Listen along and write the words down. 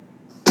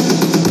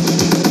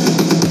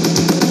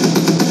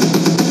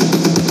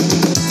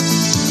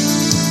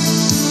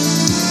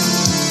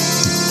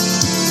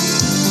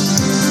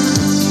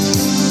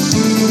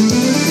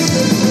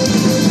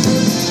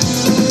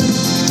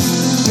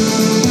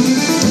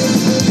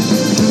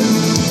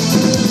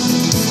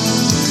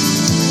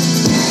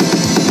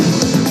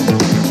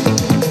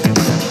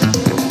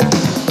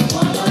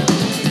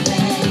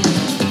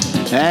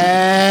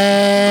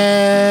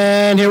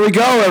Here we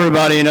go,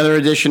 everybody. Another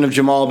edition of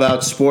Jamal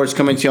About Sports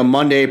coming to you on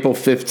Monday, April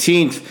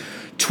 15th,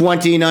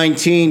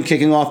 2019.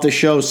 Kicking off the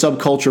show,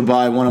 Subculture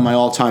by one of my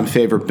all-time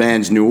favorite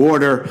bands, New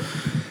Order.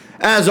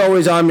 As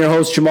always, I'm your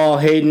host, Jamal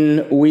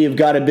Hayden. We've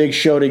got a big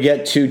show to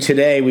get to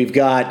today. We've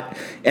got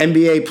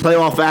NBA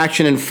playoff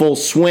action in full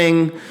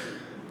swing.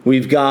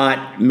 We've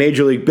got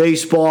Major League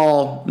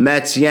Baseball,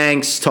 Mets,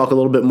 Yanks. Talk a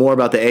little bit more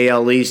about the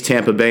AL East,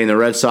 Tampa Bay and the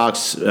Red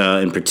Sox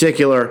in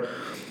particular.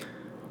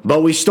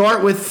 But we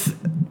start with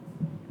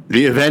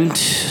the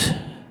event,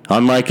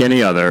 unlike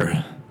any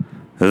other,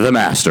 the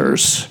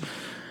Masters.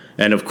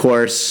 And of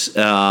course,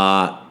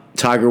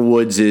 Tiger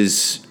Woods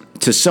is,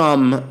 to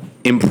some,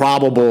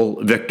 improbable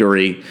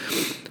victory.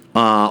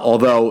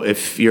 Although,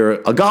 if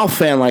you're a golf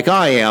fan like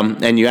I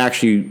am, and you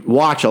actually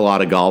watch a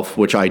lot of golf,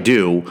 which I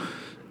do,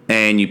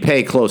 and you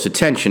pay close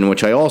attention,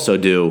 which I also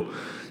do,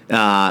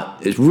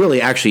 it's really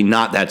actually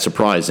not that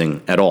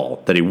surprising at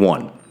all that he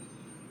won.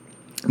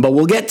 But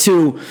we'll get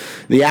to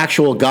the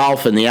actual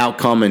golf and the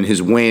outcome and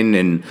his win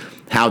and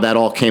how that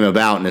all came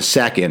about in a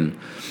second.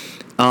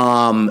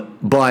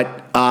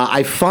 But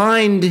I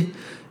find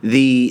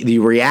the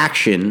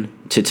reaction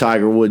to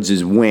Tiger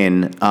Woods'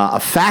 win a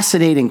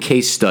fascinating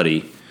case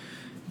study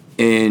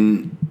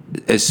in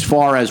as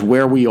far as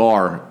where we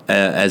are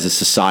as a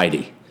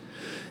society,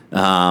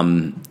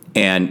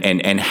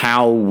 and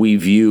how we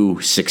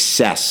view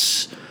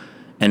success.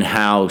 And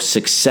how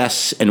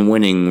success and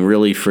winning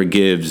really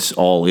forgives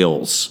all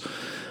ills.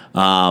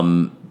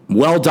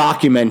 Well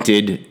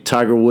documented,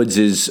 Tiger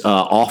Woods'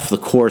 off the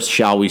course,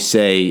 shall we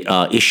say,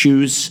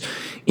 issues,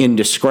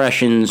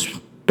 indiscretions,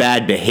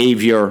 bad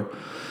behavior.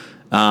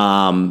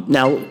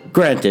 Now,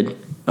 granted,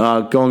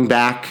 going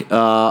back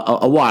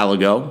a while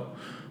ago,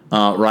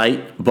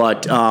 right?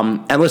 But,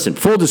 and listen,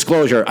 full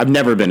disclosure, I've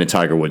never been a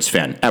Tiger Woods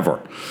fan,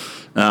 ever.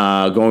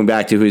 Going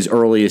back to his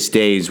earliest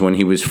days when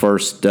he was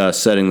first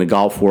setting the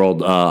golf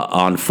world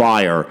on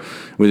fire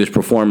with his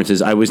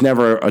performances, I was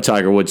never a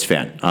Tiger Woods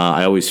fan.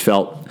 I always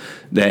felt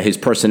that his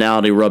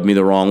personality rubbed me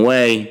the wrong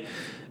way.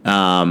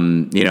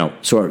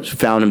 Sort of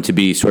found him to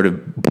be sort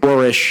of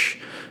boorish,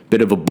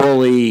 bit of a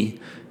bully.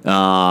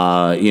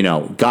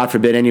 God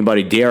forbid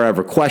anybody dare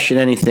ever question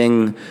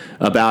anything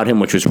about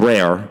him, which was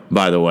rare,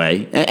 by the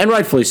way, and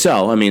rightfully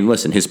so. I mean,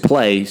 listen, his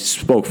play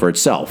spoke for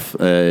itself.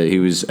 He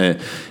was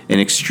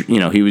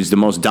he was the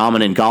most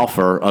dominant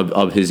golfer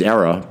of his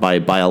era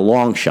by a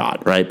long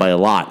shot, right? By a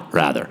lot,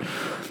 rather.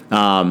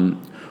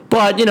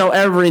 But,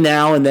 every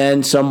now and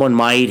then someone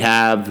might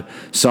have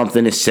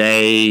something to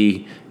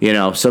say,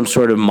 some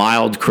sort of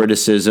mild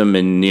criticism,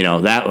 and,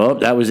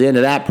 that was the end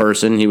of that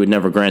person. He would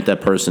never grant that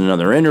person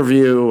another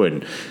interview.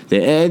 And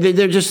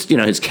they're just,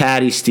 his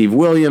caddy, Steve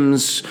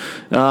Williams,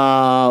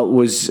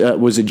 was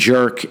a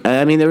jerk.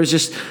 I mean, there was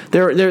just,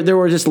 there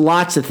were just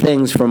lots of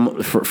things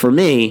for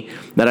me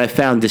that I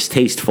found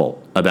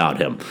distasteful about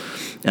him.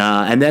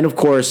 And then, of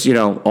course,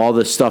 all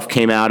the stuff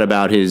came out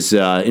about his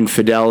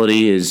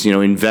infidelity, his,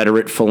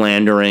 inveterate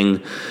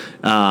philandering.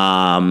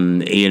 Then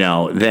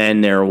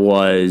there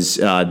was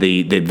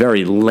the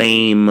very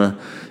lame,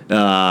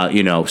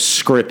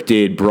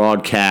 scripted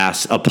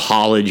broadcast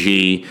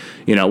apology,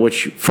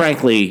 which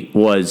frankly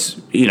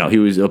was, he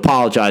was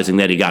apologizing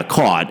that he got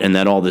caught and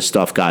that all this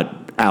stuff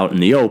got out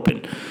in the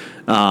open.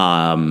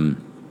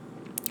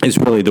 Is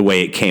really the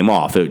way it came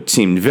off. It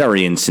seemed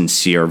very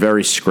insincere,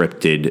 very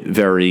scripted,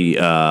 very,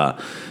 yeah.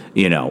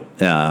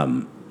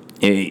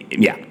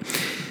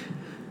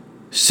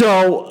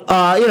 So,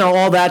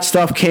 all that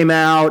stuff came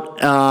out.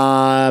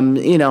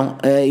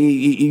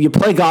 You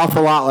play golf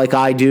a lot like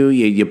I do.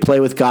 You play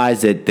with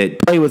guys that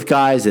play with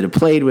guys that have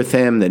played with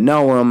him, that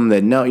know him,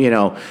 that know,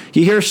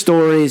 you hear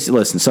stories.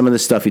 Listen, some of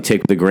this stuff you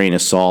take with a grain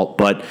of salt.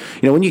 But,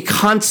 when you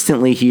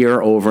constantly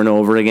hear over and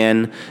over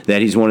again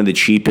that he's one of the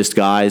cheapest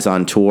guys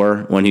on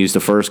tour when he was the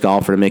first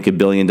golfer to make $1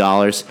 billion,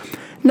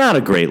 not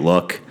a great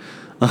look.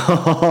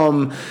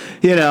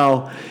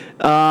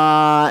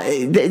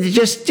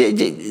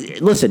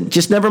 Listen,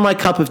 just never my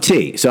cup of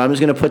tea. So I'm just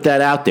going to put that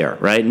out there,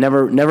 right?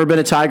 Never been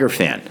a Tiger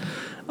fan.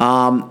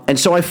 And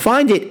so I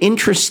find it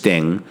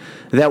interesting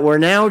that we're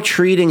now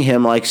treating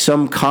him like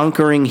some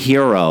conquering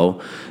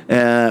hero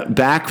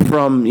back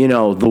from,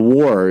 the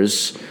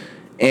wars.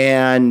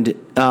 And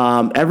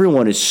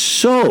everyone is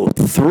so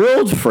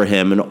thrilled for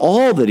him and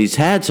all that he's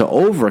had to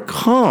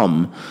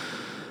overcome.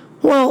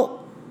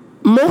 Well,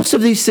 most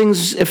of these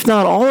things, if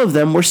not all of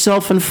them, were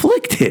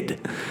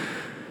self-inflicted.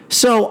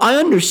 So I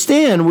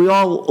understand we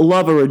all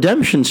love a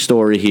redemption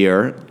story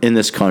here in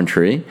this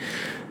country,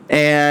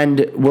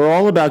 and we're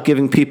all about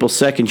giving people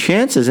second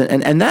chances,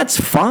 and that's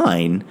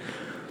fine.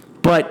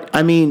 But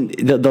I mean,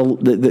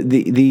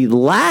 the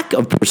lack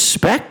of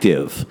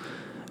perspective,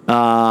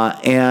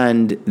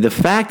 and the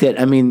fact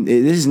that, I mean,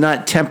 this is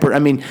not tempered. I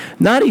mean,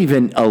 not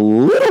even a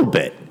little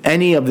bit.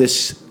 Any of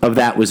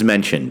that was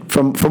mentioned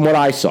from what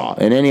I saw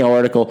in any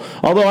article.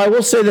 Although I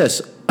will say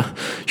this.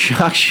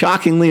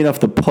 Shockingly enough,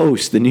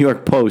 the New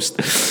York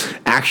Post,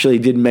 actually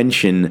did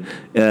mention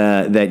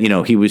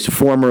that he was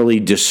formerly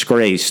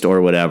disgraced or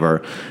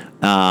whatever,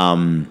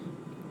 and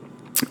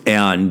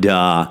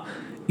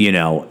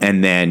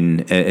and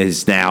then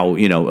is now,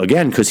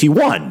 again, because he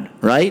won,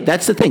 right?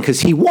 That's the thing,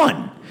 because he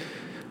won.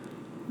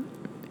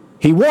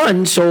 He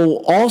won,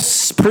 so all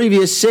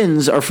previous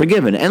sins are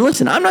forgiven. And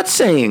listen, I'm not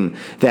saying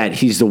that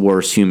he's the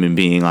worst human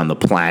being on the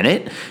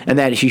planet and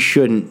that he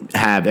shouldn't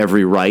have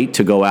every right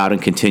to go out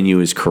and continue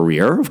his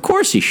career. Of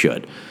course he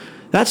should.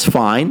 That's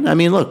fine. I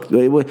mean, look,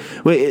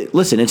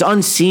 listen, it's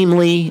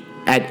unseemly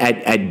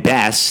at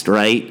best,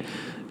 right?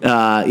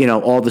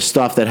 All the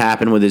stuff that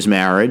happened with his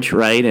marriage,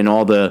 right? And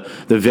all the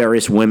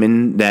various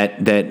women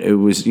that it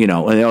was,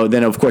 and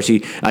then of course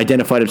he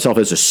identified himself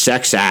as a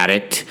sex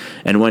addict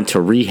and went to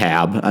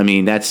rehab. I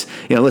mean, that's,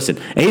 listen,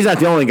 and he's not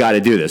the only guy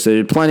to do this. There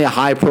are plenty of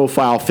high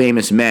profile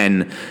famous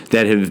men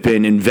that have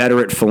been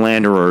inveterate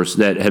philanderers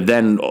that have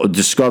then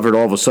discovered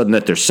all of a sudden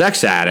that they're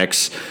sex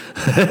addicts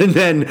and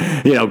then,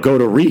 go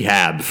to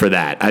rehab for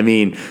that. I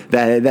mean,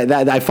 that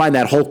I find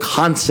that whole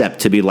concept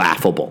to be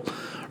laughable,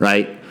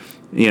 right?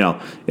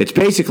 It's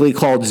basically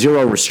called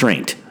zero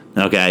restraint,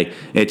 okay?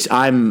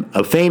 I'm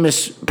a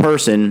famous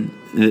person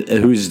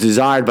who's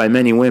desired by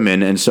many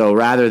women, and so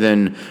rather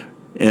than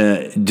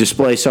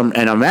display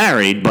and I'm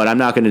married, but I'm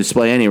not going to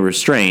display any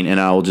restraint, and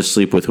I will just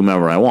sleep with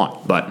whomever I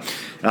want. But,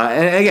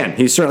 and again,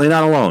 he's certainly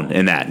not alone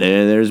in that.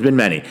 There's been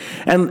many.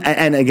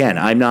 And again,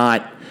 I'm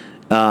not,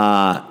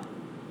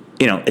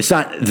 it's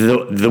not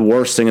the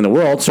worst thing in the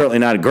world, certainly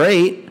not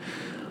great.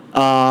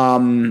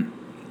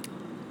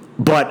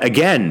 But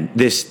again,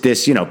 this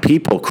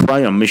people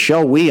crying.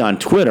 Michelle Wie on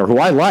Twitter, who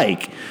I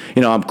like,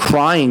 I'm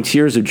crying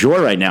tears of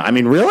joy right now. I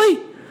mean,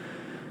 really?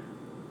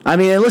 I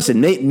mean,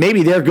 listen,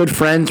 maybe they're good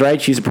friends, right?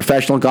 She's a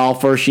professional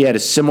golfer. She had a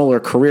similar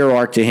career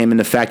arc to him in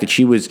the fact that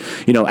she was,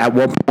 at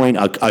one point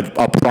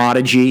a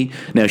prodigy.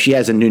 Now, she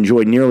hasn't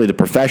enjoyed nearly the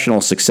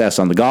professional success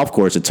on the golf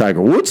course that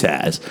Tiger Woods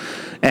has.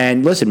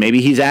 And listen,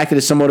 maybe he's acted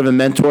as somewhat of a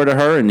mentor to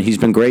her, and he's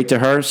been great to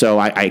her. So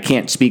I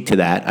can't speak to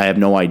that. I have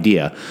no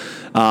idea.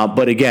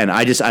 But again,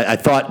 I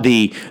thought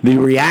the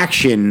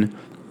reaction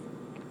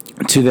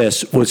to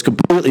this was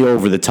completely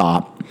over the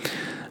top.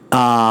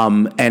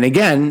 And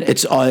again,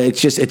 it's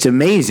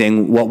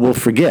amazing what we'll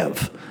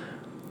forgive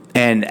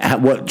and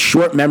what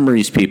short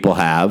memories people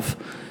have.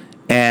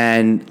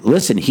 And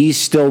listen, he's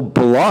still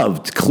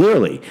beloved,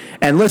 clearly.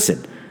 And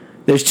listen,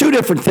 there's two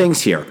different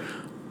things here.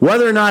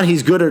 Whether or not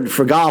he's good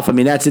for golf, I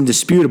mean, that's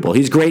indisputable.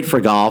 He's great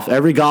for golf.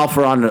 Every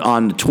golfer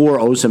on the tour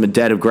owes him a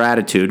debt of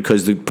gratitude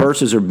because the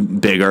purses are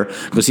bigger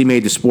because he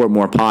made the sport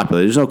more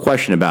popular. There's no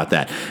question about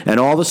that. And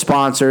all the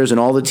sponsors and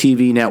all the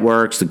TV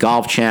networks, the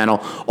Golf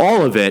Channel,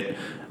 all of it,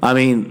 I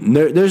mean,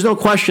 there's no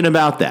question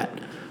about that,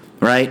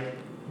 right?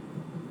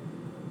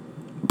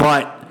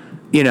 But,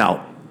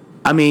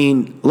 I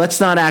mean, let's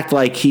not act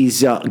like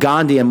he's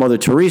Gandhi and Mother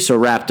Teresa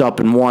wrapped up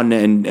in one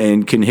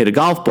and can hit a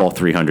golf ball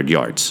 300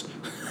 yards.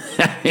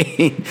 I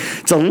mean,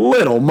 it's a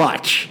little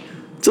much.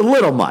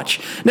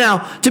 Now,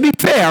 to be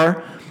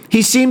fair,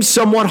 he seems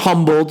somewhat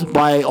humbled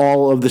by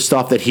all of the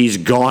stuff that he's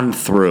gone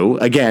through.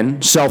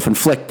 Again,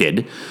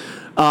 self-inflicted.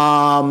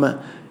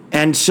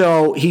 And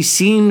so he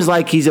seems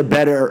like he's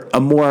a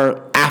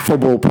more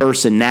affable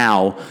person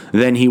now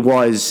than he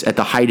was at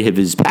the height of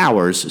his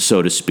powers,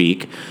 so to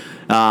speak.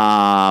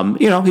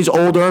 He's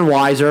older and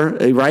wiser,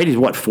 right? He's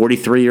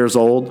 43 years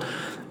old.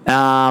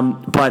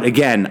 But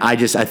again, I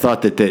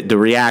thought that the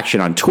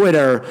reaction on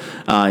Twitter,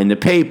 in the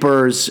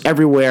papers,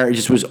 everywhere, it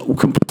just was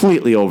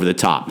completely over the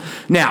top.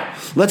 Now,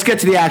 let's get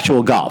to the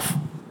actual golf.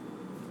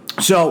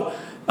 So,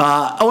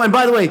 and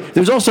by the way,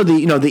 there's also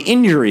the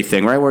injury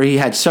thing, right, where he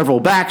had several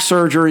back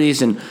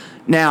surgeries. And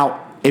now,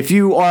 if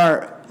you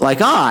are like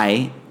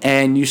I,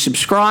 and you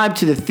subscribe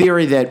to the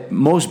theory that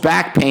most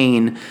back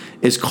pain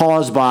is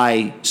caused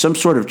by some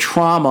sort of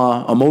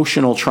trauma,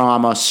 emotional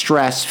trauma,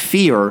 stress,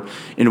 fear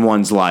in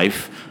one's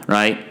life,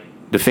 right?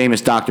 The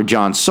famous Dr.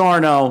 John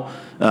Sarno,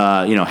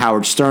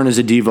 Howard Stern is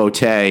a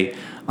devotee.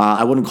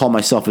 I wouldn't call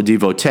myself a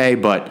devotee,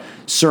 but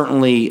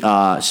certainly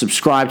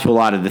subscribe to a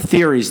lot of the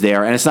theories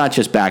there. And it's not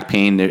just back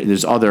pain.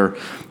 There's other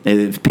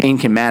pain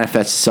can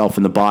manifest itself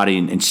in the body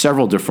in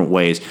several different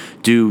ways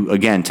due,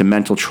 again, to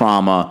mental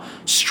trauma,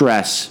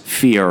 stress,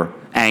 fear,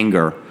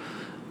 anger.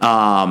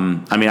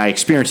 I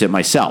experienced it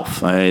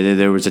myself.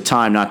 There was a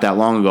time not that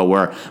long ago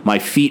where my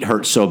feet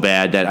hurt so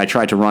bad that I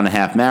tried to run a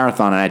half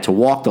marathon and I had to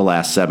walk the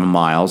last 7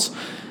 miles.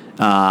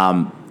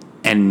 And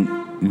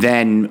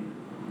then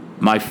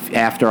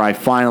after I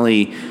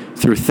finally,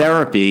 through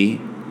therapy,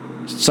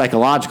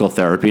 psychological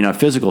therapy, not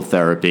physical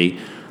therapy,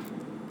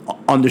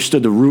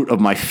 understood the root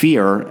of my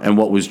fear and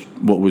what was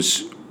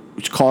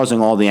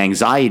causing all the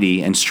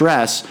anxiety and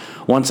stress.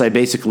 Once I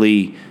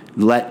basically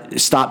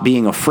stop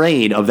being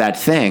afraid of that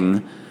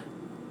thing,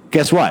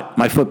 guess what?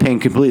 My foot pain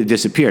completely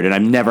disappeared, and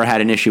I've never had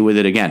an issue with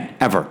it again,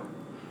 ever.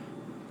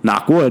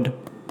 Knock wood.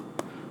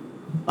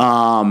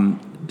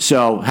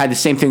 So had the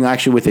same thing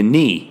actually with a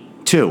knee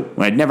too.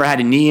 I'd never had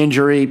a knee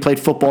injury, played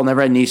football,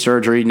 never had knee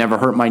surgery, never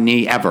hurt my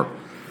knee ever.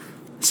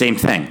 Same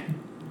thing.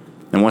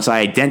 And once I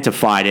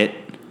identified it,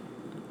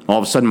 all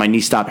of a sudden my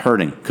knee stopped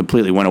hurting,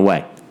 completely went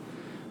away.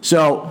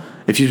 So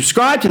if you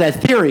subscribe to that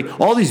theory,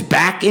 all these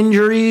back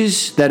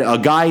injuries that a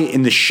guy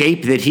in the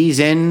shape that he's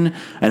in,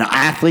 an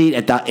athlete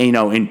at the,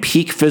 in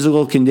peak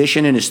physical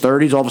condition in his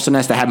 30s, all of a sudden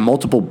has to have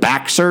multiple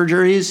back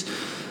surgeries,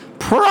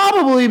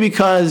 probably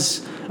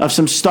because of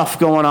some stuff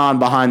going on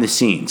behind the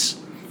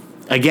scenes.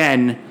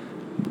 Again,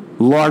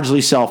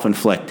 largely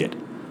self-inflicted.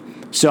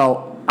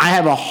 So I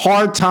have a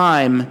hard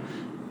time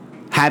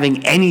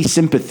having any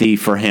sympathy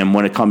for him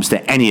when it comes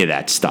to any of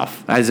that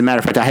stuff. As a matter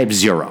of fact, I have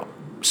zero.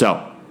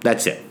 So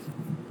that's it.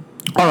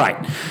 All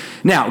right.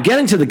 Now,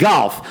 getting to the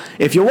golf.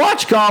 If you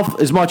watch golf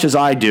as much as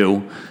I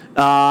do,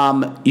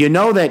 you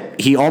know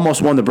that he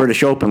almost won the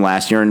British Open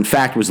last year. In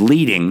fact, was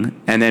leading,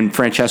 and then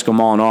Francesco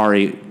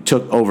Molinari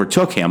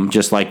overtook him,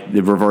 just like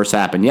the reverse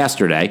happened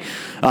yesterday.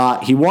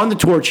 He won the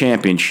Tour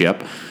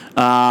Championship.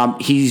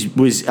 He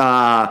was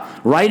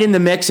right in the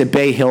mix at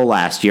Bay Hill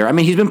last year. I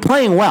mean, he's been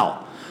playing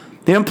well.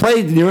 They don't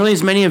play nearly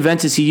as many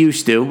events as he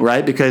used to,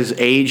 right? Because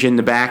age and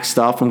the back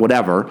stuff and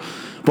whatever.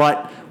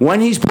 But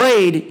when he's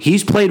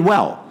played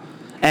well.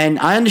 And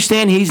I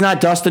understand he's not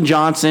Dustin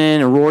Johnson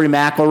and Rory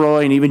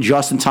McIlroy and even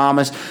Justin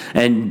Thomas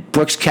and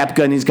Brooks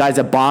Koepka and these guys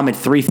that bomb at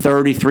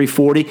 330,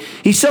 340.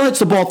 He still hits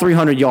the ball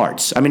 300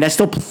 yards. I mean, that's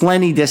still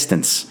plenty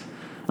distance,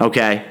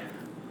 okay?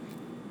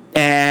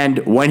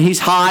 And when he's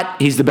hot,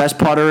 he's the best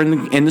putter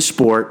in the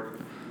sport.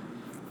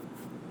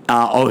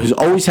 He's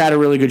always had a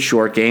really good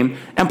short game.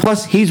 And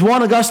plus, he's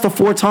won Augusta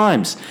 4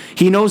 times.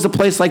 He knows the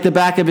place like the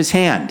back of his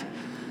hand.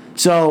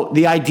 So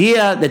the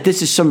idea that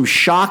this is some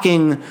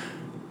shocking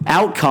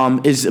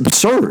outcome is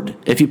absurd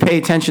if you pay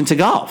attention to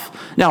golf.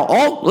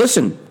 Now,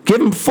 listen,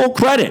 give him full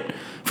credit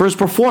for his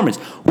performance.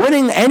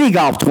 Winning any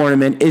golf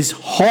tournament is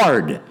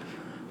hard.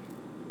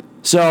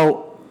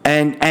 So,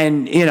 and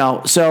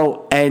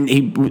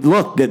he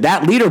look,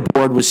 that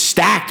leaderboard was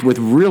stacked with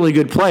really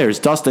good players.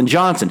 Dustin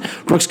Johnson,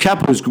 Brooks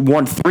Koepka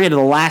won 3 out of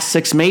the last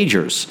 6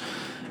 majors.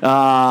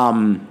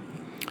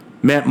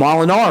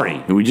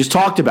 Molinari, who we just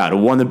talked about, who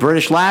won the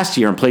British last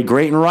year and played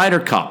great in Ryder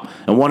Cup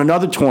and won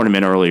another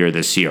tournament earlier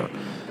this year.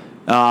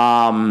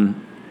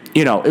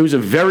 It was a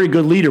very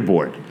good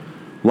leaderboard.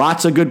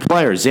 Lots of good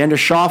players. Xander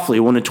Schauffele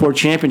won the Tour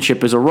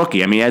Championship as a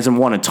rookie. I mean, he hasn't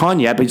won a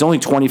ton yet, but he's only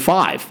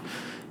 25.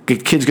 The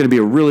kid's going to be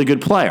a really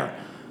good player.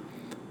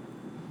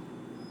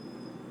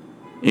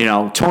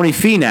 Tony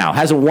Finau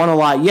hasn't won a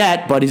lot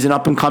yet, but he's an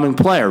up-and-coming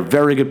player.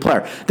 Very good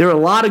player. There were a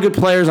lot of good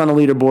players on the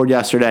leaderboard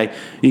yesterday.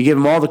 You give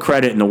them all the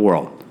credit in the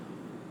world.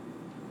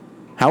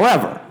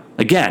 However,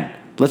 again,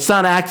 let's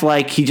not act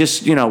like he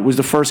just, was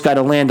the first guy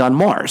to land on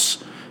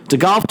Mars. It's a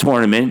golf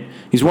tournament.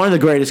 He's one of the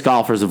greatest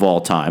golfers of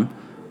all time.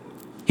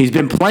 He's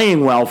been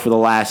playing well for the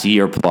last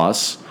year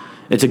plus.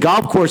 It's a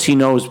golf course he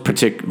knows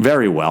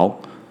very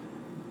well.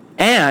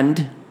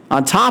 And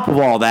on top of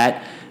all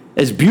that,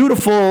 as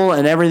beautiful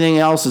and everything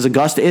else as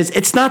Augusta is,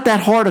 it's not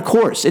that hard a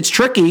course. It's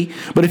tricky,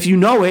 but if you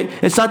know it,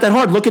 it's not that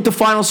hard. Look at the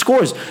final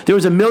scores. There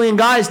was 1 million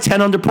guys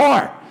 10 under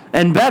par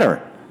and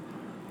better.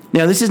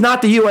 Now, this is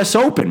not the U.S.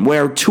 Open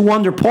where 2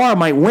 under par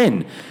might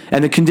win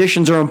and the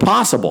conditions are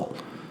impossible.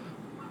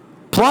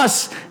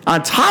 Plus,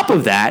 on top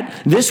of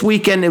that, this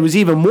weekend it was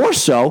even more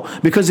so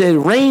because it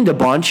rained a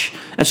bunch,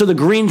 and so the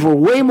greens were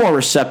way more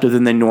receptive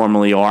than they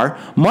normally are,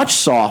 much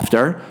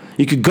softer.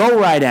 You could go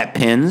right at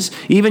pins.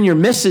 Even your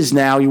misses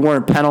now, you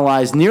weren't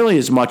penalized nearly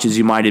as much as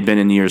you might have been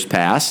in years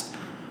past.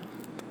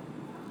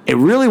 It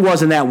really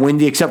wasn't that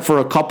windy except for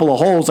a couple of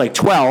holes like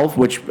 12,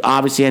 which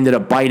obviously ended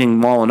up biting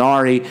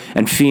Molinari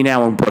and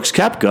Finau and Brooks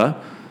Koepka.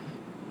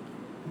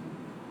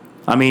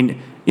 I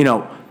mean,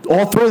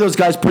 all 3 of those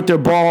guys put their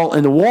ball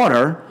in the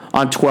water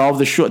on 12,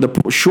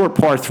 the short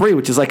par 3,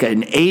 which is like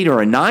an 8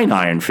 or a 9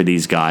 iron for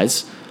these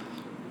guys.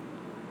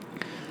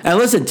 And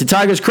listen, to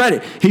Tiger's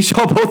credit, he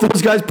saw both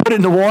those guys put it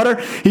in the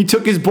water. He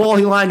took his ball,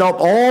 he lined up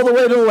all the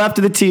way to the left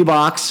of the tee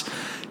box,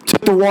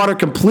 took the water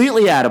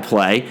completely out of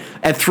play,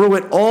 and threw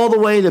it all the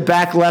way to the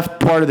back left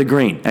part of the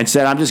green and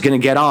said, I'm just going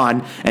to get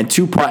on and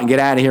 2-putt and get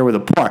out of here with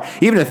a par.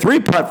 Even a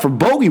 3-putt for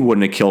bogey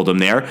wouldn't have killed him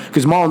there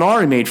because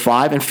Molinari made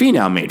 5 and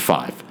Finau made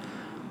 5.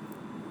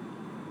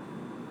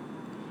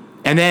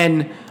 And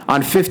then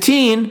on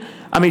 15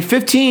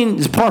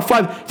 is par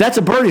 5. That's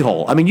a birdie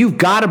hole. I mean, you've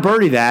got to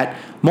birdie that.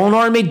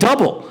 Molinari made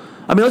double.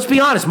 I mean, let's be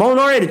honest.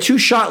 Molinari had a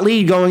 2-shot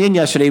lead going in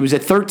yesterday. He was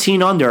at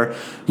 13 under.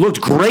 Looked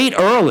great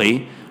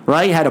early,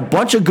 right? Had a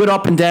bunch of good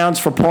up and downs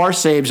for par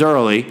saves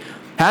early.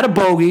 Had a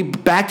bogey,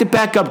 backed it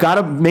back up,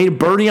 made a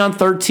birdie on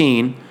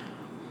 13.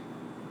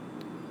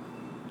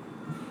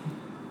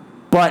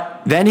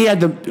 But then he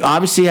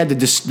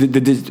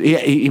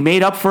he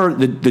made up for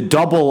the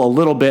double a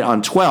little bit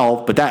on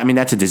 12, but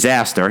that's a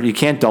disaster. You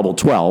can't double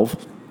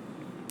 12.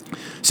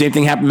 Same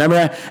thing happened.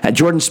 Remember,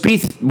 Jordan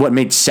Spieth,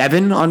 made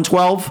 7 on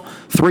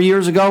 12 3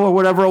 years ago or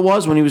whatever it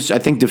was when he was, I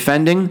think,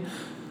 defending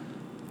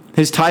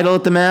his title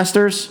at the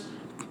Masters,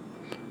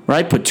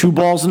 right? Put 2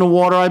 balls in the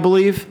water, I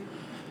believe.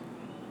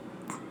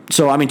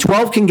 So,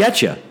 12 can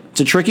get you. It's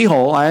a tricky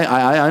hole.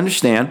 I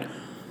understand.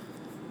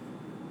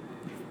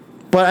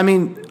 But,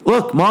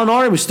 look,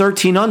 Molinari was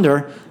 13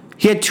 under.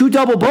 He had 2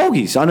 double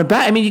bogeys on a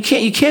bat. I mean,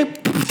 you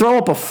can't throw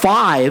up a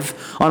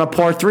 5 on a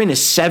par 3 and a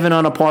 7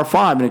 on a par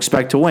 5 and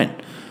expect to win.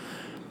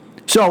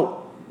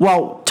 So,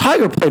 while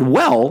Tiger played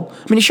well,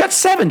 I mean, he shot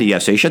 70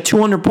 yesterday. He shot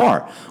 2 under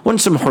par.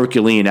 Wasn't some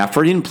Herculean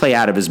effort. He didn't play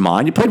out of his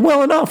mind. He played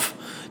well enough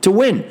to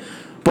win.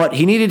 But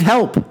he needed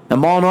help,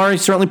 and Molinari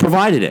certainly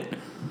provided it.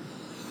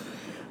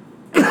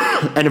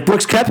 And if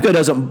Brooks Koepka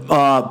doesn't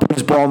put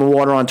his ball in the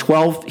water on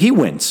 12, he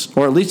wins.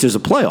 Or at least there's a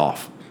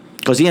playoff.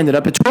 Because he ended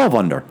up at 12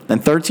 under,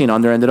 and 13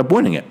 under ended up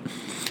winning it.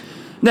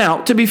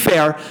 Now, to be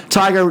fair,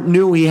 Tiger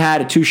knew he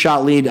had a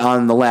 2-shot lead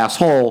on the last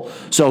hole,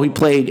 so he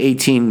played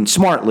 18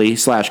 smartly /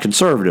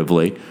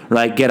 conservatively,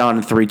 right? Get on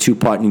a 3-2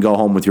 putt and go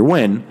home with your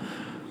win.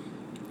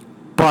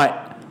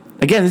 But,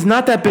 again, it's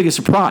not that big a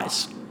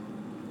surprise.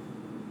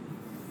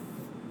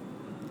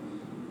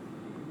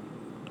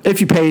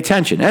 If you pay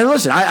attention. And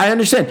listen, I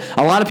understand.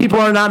 A lot of people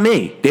are not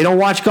me. They don't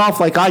watch golf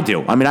like I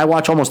do. I mean, I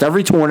watch almost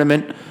every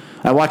tournament.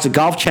 I watch the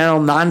Golf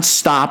Channel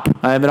nonstop.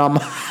 I have it on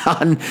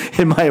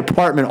in my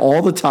apartment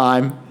all the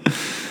time.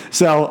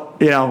 So,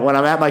 when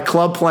I'm at my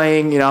club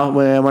playing,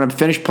 when I'm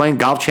finished playing,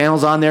 Golf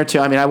Channel's on there too.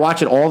 I mean, I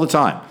watch it all the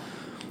time.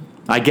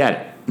 I get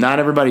it. Not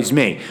everybody's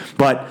me.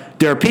 But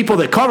there are people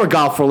that cover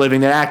golf for a living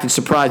that act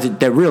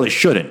surprised that really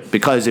shouldn't.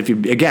 Because if you're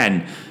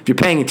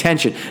paying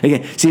attention,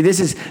 again, see,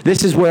 this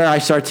is where I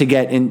start to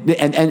get in.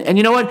 And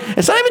you know what?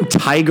 It's not even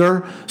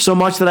Tiger so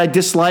much that I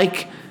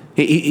dislike.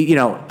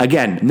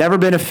 Again, never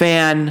been a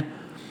fan.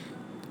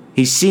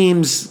 He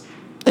seems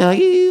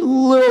a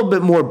little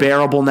bit more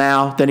bearable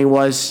now than he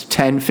was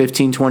 10,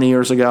 15, 20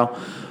 years ago.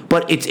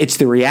 But it's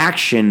the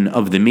reaction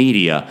of the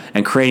media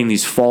and creating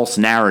these false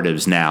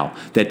narratives now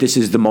that this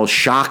is the most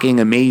shocking,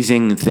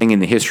 amazing thing in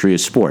the history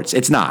of sports.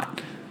 It's not.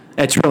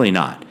 It's really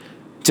not.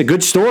 It's a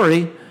good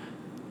story.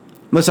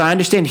 Listen, I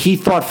understand he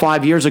thought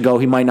 5 years ago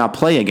he might not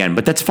play again,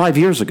 but that's 5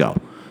 years ago.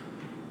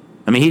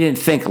 I mean, he didn't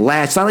think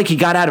it's not like he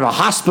got out of a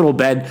hospital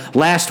bed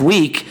last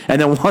week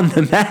and then won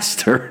the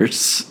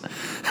Masters.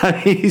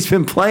 I mean, he's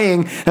been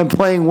playing and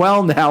playing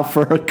well now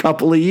for a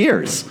couple of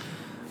years.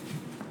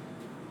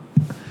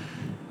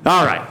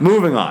 All right,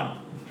 moving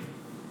on.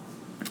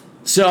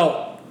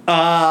 So,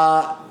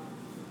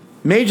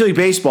 Major League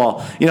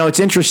Baseball,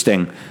 it's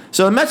interesting.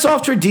 So the Mets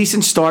off to a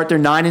decent start. They're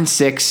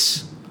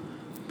 9-6.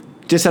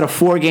 Just had a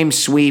 4-game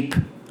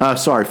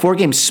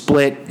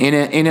split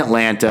in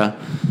Atlanta.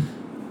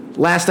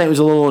 Last night was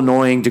a little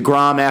annoying.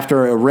 DeGrom,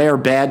 after a rare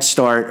bad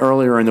start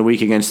earlier in the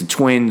week against the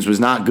Twins, was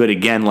not good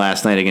again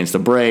last night against the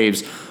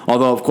Braves.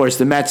 Although, of course,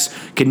 the Mets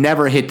could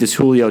never hit this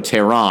Julio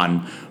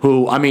Teheran,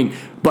 who,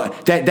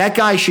 but that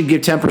guy should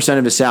give 10%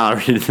 of his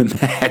salary to the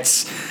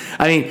Mets.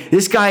 I mean,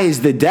 this guy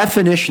is the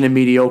definition of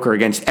mediocre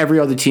against every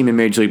other team in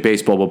Major League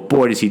Baseball, but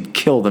boy, does he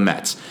kill the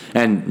Mets.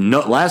 And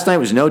last night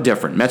was no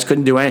different. Mets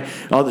couldn't do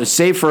anything,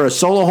 save for a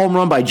solo home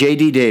run by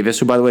J.D. Davis,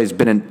 who, by the way, has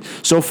been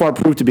so far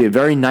proved to be a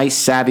very nice,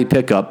 savvy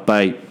pickup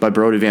by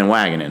Brodie Van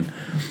Wagenen.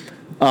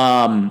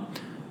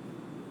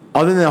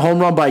 Other than the home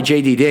run by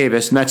J.D.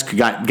 Davis, Mets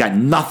got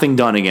nothing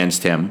done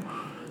against him.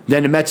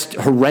 Then the Mets'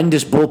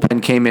 horrendous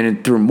bullpen came in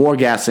and threw more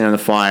gasoline on the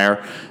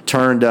fire,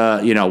 turned,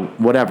 a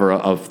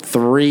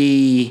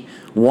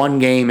 3-1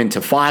 game into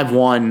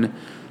 5-1.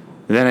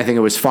 Then I think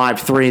it was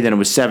 5-3. Then it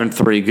was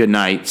 7-3. Good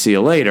night. See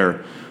you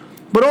later.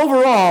 But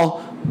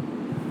overall,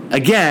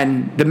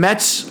 again, the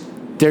Mets,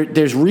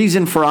 there's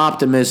reason for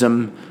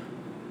optimism.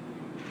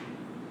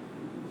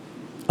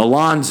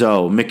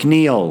 Alonso,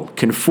 McNeil,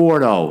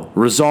 Conforto,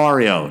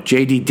 Rosario,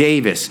 J.D.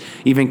 Davis,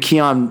 even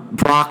Keon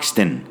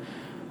Broxton,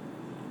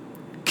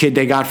 kid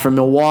they got from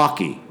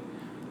Milwaukee.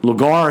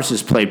 Lagares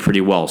has played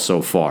pretty well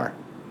so far.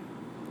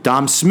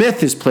 Dom Smith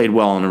has played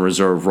well in a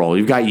reserve role.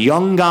 You've got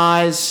young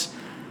guys,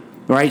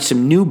 right?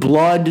 Some new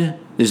blood.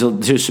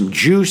 There's some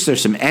juice.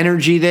 There's some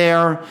energy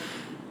there.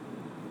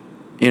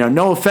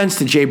 No offense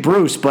to Jay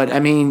Bruce, but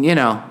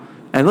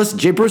and listen,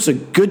 Jay Bruce is a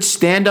good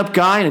stand-up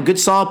guy and a good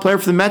solid player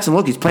for the Mets. And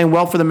look, he's playing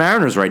well for the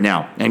Mariners right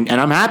now, and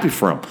I'm happy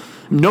for him.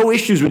 No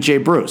issues with Jay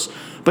Bruce.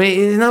 But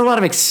there's not a lot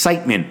of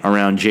excitement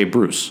around Jay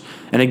Bruce.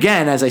 And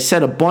again, as I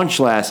said a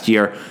bunch last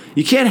year,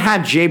 you can't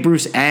have Jay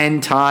Bruce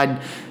and Todd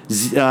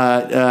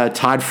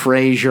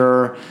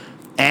Frazier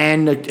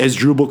and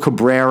Asdrubal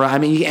Cabrera.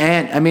 And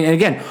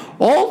again,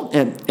 all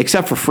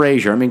except for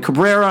Frazier.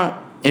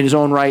 Cabrera in his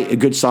own right, a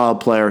good solid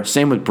player.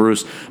 Same with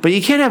Bruce. But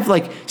you can't have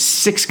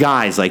 6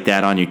 guys like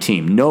that on your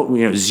team.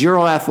 No,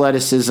 zero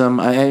athleticism.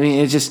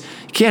 It's just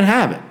you can't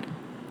have it.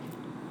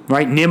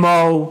 Right?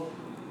 Nimmo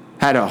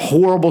had a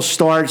horrible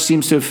start.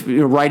 Seems to have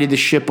righted the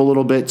ship a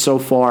little bit so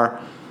far.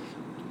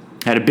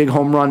 Had a big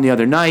home run the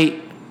other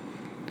night.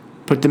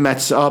 Put the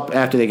Mets up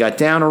after they got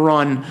down a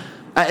run.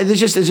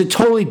 There's a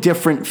totally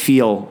different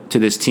feel to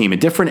this team, a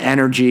different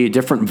energy, a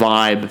different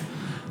vibe.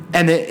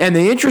 And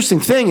the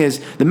interesting thing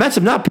is the Mets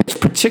have not pitched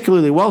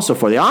particularly well so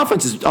far. The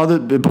offense is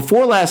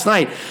before last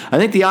night. I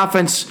think the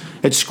offense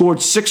had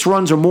scored 6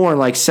 runs or more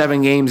in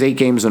 8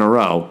 games in a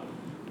row.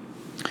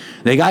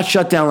 They got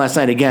shut down last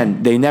night.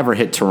 Again, they never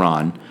hit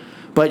Tehran.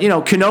 But,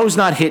 Cano's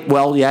not hit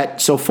well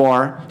yet so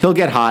far. He'll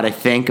get hot, I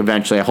think,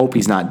 eventually. I hope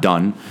he's not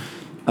done.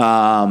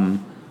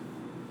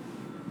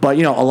 But,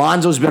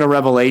 Alonso's been a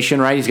revelation,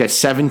 right? He's got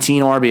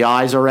 17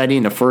 RBIs already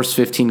in the first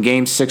 15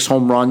 games, 6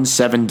 home runs,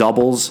 7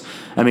 doubles.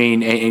 I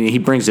mean, and he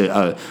brings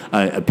a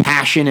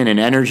passion and an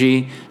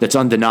energy that's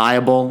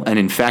undeniable and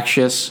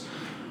infectious,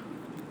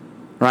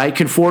 right?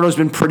 Conforto's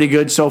been pretty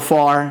good so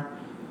far.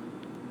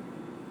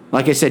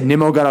 Like I said,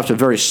 Nimmo got off to a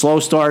very slow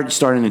start,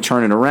 starting to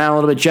turn it around a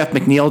little bit. Jeff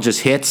McNeil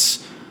just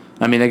hits.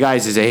 I mean, the guy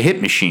is a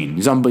hit machine.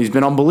 He's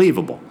been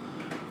unbelievable.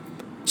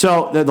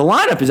 So the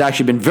lineup has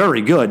actually been very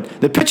good.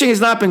 The pitching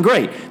has not been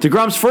great.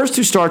 DeGrom's first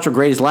 2 starts were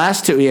great. His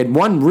last 2, he had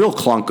one real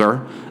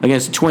clunker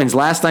against the Twins.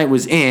 Last night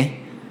was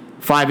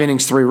 5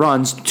 innings, 3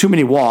 runs, too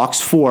many walks,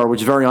 4,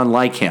 which is very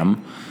unlike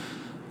him.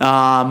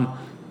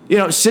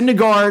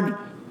 Syndergaard,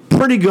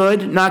 pretty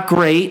good, not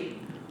great.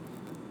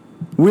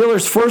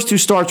 Wheeler's first 2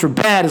 starts were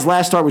bad. His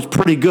last start was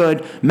pretty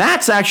good.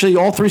 Matt's actually,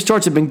 all 3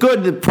 starts have been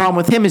good. The problem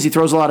with him is he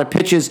throws a lot of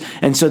pitches,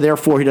 and so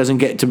therefore he doesn't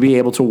get to be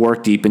able to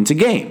work deep into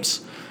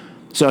games.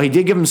 So he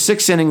did give him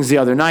 6 innings the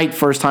other night.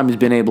 First time he's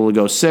been able to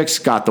go 6,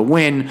 got the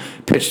win,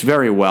 pitched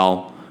very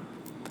well.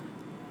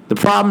 The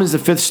problem is the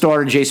 5th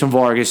starter, Jason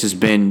Vargas, has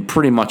been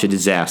pretty much a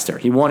disaster.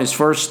 He won his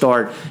first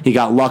start. He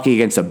got lucky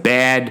against a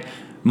bad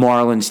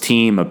Marlins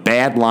team, a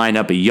bad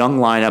lineup, a young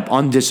lineup,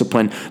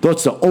 undisciplined. Though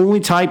it's the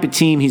only type of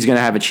team he's going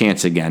to have a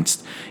chance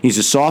against. He's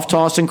a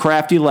soft-tossing,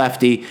 crafty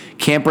lefty,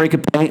 can't break a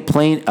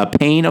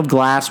pane of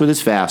glass with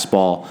his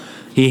fastball.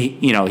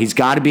 He's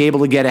got to be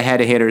able to get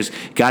ahead of hitters,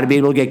 got to be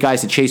able to get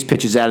guys to chase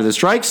pitches out of the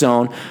strike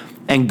zone,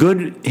 and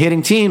good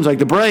hitting teams like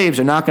the Braves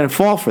are not going to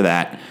fall for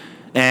that.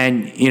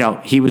 And,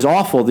 he was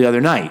awful the other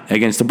night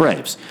against the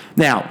Braves.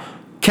 Now,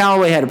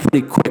 Callaway had a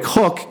pretty quick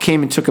hook,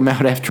 came and took him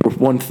out after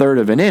 1/3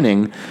 of an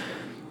inning.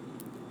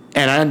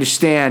 And I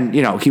understand,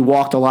 he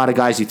walked a lot of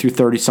guys. He threw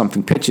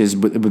 30-something pitches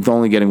with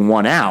only getting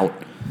 1 out.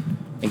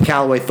 And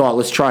Callaway thought,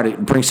 let's try to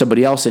bring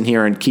somebody else in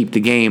here and keep the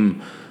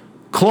game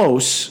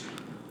close.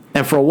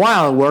 And for a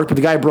while it worked, but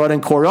the guy brought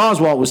in Corey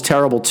Oswalt was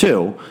terrible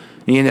too.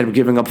 He ended up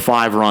giving up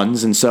 5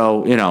 runs, and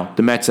so,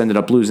 the Mets ended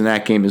up losing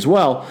that game as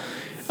well.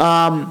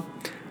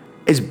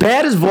 As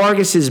bad as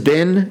Vargas has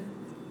been,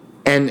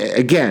 and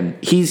again,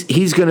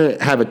 he's going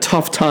to have a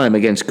tough time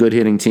against good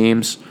hitting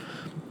teams,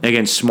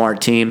 against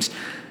smart teams.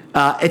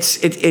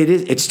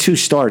 It's 2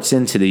 starts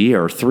into the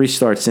year, or 3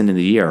 starts into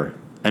the year.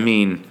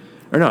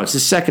 It's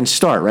his 2nd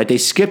start, right? They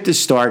skipped his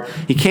start.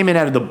 He came in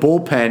out of the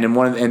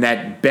bullpen in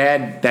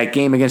that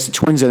game against the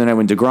Twins the other night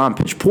when DeGrom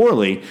pitched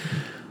poorly,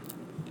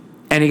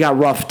 and he got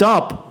roughed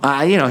up.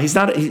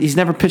 He's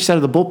never pitched out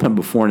of the bullpen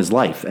before in his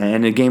life,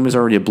 and the game was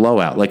already a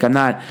blowout.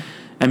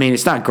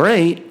 It's not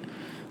great,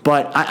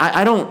 but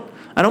I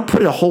don't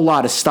put a whole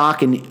lot of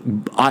stock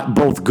in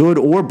both good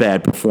or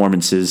bad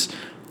performances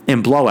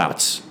in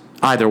blowouts.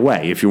 Either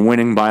way, if you're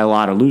winning by a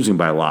lot or losing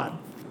by a lot.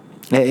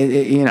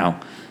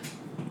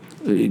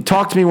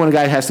 Talk to me when a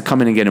guy has to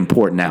come in and get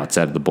important outs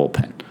out of the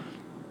bullpen.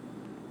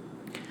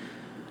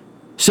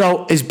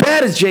 So, as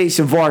bad as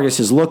Jason Vargas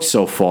has looked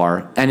so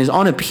far, and as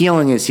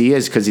unappealing as he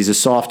is because he's a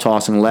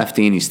soft-tossing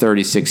lefty and he's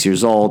 36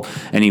 years old,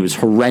 and he was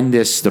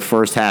horrendous the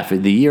first half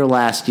of the year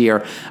last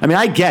year.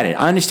 I get it.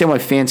 I understand why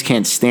fans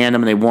can't stand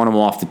him and they want him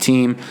off the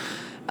team.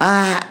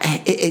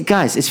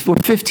 Guys, we're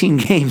 15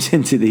 games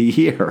into the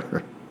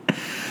year.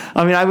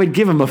 I would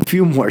give him a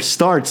few more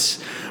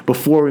starts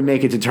before we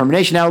make a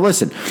determination. Now,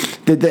 listen,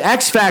 the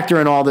X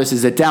factor in all this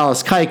is that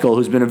Dallas Keuchel,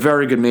 who's been a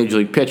very good Major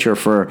League pitcher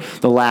for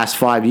the last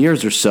 5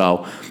 years or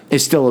so,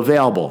 is still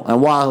available.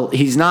 And while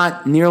he's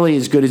not nearly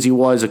as good as he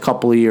was a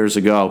couple of years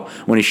ago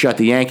when he shut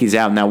the Yankees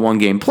out in that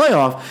 1-game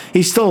playoff,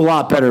 he's still a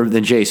lot better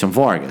than Jason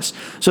Vargas.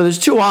 So there's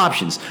 2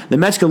 options. The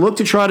Mets could look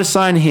to try to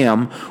sign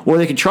him, or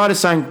they could try to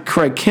sign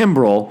Craig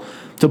Kimbrell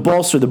to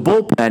bolster the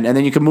bullpen, and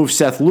then you can move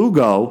Seth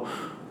Lugo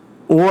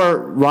or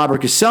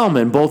Robert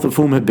Gesellman, both of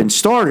whom have been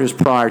starters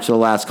prior to the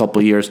last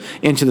couple of years,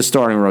 into the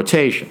starting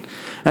rotation.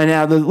 And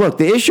now,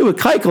 the issue with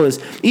Keuchel is,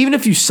 even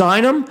if you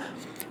sign him,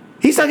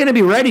 he's not going to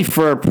be ready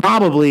for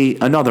probably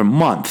another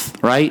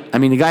month, right?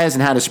 The guy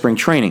hasn't had a spring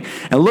training.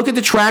 And look at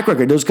the track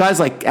record. Those guys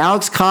like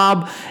Alex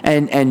Cobb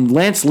and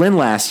Lance Lynn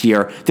last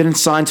year didn't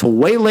sign till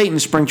way late in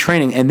spring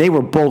training, and they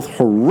were both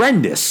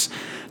horrendous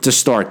to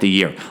start the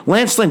year.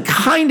 Lance Lynn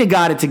kind of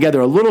got it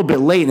together a little bit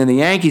late, and then the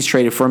Yankees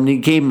traded for him, and he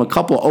gave him a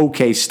couple of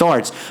okay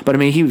starts, but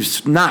he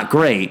was not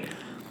great.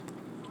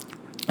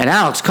 And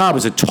Alex Cobb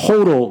was a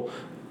total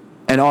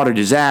and utter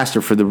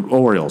disaster for the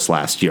Orioles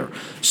last year.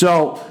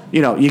 So,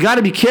 you got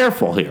to be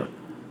careful here.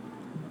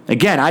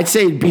 Again, I'd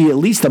say it'd be at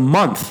least a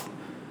month.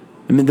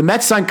 The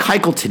Mets signed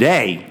Keuchel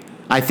today.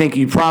 I think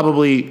you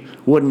probably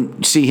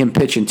wouldn't see him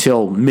pitch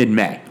until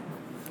mid-May.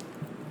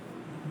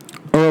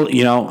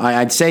 Early,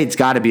 I'd say it's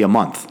got to be a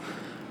month,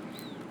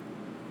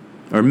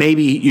 or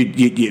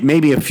maybe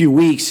maybe a few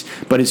weeks.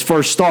 But his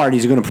first start,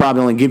 he's going to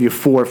probably only give you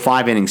 4 or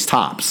 5 innings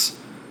tops,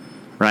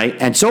 right?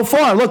 And so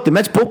far, look, the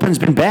Mets bullpen's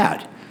been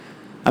bad.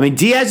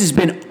 Diaz has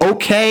been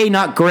okay,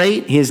 not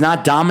great. He has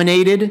not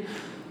dominated.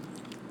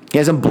 He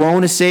hasn't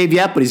blown a save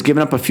yet, but he's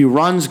given up a few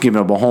runs,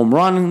 given up a home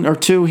run or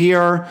 2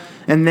 here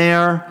and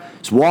there.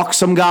 He's walked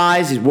some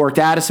guys. He's worked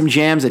out of some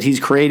jams that he's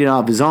created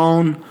of his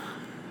own.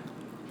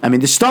 I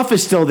mean, the stuff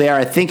is still there.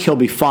 I think he'll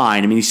be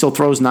fine. I mean, he still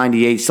throws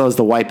 98, still has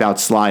the wipeout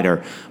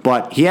slider.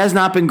 But he has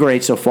not been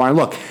great so far. And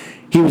look,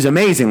 he was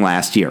amazing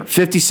last year.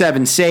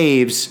 57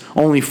 saves,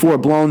 only 4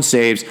 blown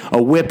saves,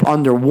 a whip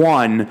under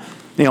 1,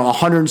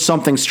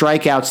 100-something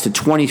strikeouts to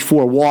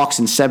 24 walks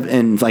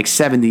in like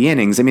 70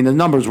 innings. I mean, the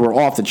numbers were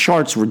off the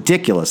charts,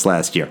 ridiculous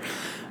last year.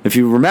 If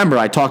you remember,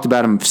 I talked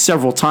about him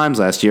several times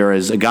last year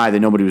as a guy that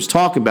nobody was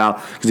talking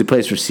about because he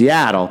plays for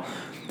Seattle.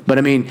 But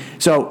I mean,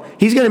 so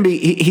he's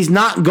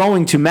not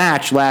going to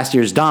match last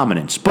year's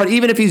dominance. But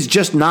even if he's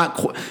just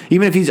not,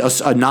 even if he's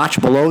a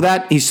notch below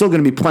that, he's still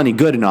going to be plenty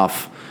good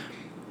enough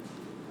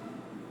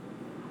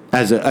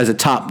as a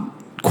top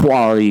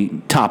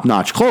quality, top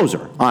notch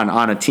closer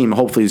on a team.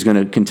 Hopefully, he's going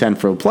to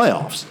contend for the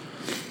playoffs.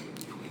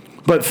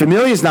 But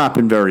Familia's not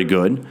been very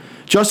good.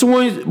 Justin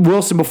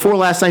Wilson before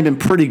last night been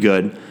pretty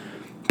good.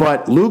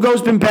 But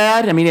Lugo's been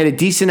bad. I mean, he had a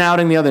decent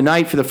outing the other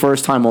night for the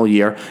first time all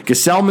year.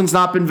 Gesellman's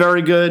not been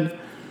very good.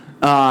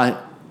 And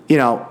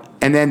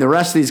then the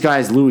rest of these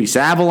guys, Luis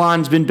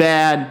Avalon's been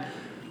bad.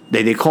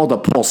 They called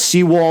up Paul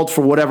Sewald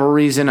for whatever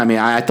reason. I mean,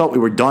 I thought we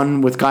were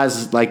done with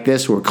guys like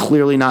this who are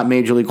clearly not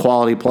major league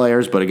quality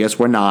players, but I guess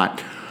we're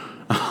not.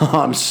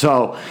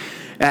 Listen,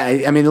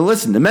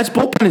 the Mets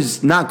bullpen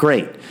is not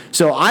great.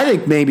 So I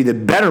think maybe the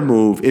better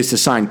move is to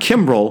sign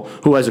Kimbrel,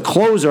 who as a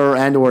closer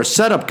and or a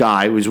setup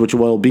guy, which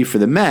will be for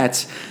the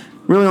Mets,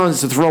 really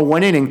wants to throw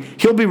 1 inning.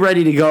 He'll be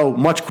ready to go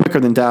much quicker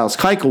than Dallas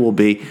Keuchel will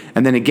be.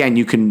 And then again,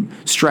 you can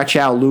stretch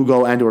out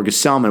Lugo and or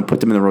Gesellman and put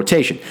them in the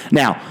rotation.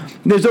 Now,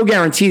 there's no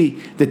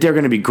guarantee that they're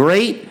going to be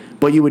great,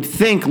 but you would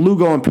think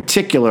Lugo in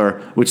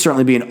particular would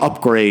certainly be an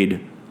upgrade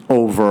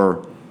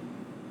over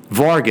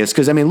Vargas.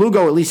 Because, I mean,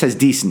 Lugo at least has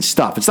decent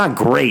stuff. It's not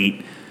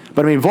great,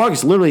 but, I mean,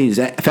 Vargas literally, his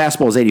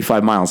fastball is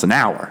 85 miles an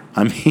hour.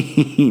 I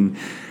mean,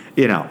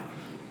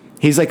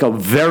 he's like a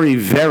very,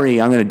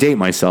 very, I'm going to date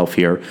myself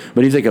here,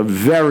 but he's like a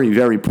very,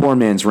 very poor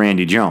man's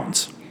Randy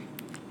Jones.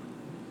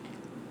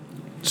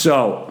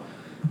 So,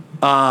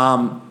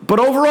 but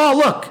overall,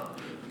 look,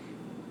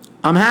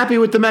 I'm happy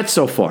with the Mets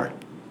so far.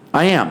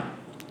 I am.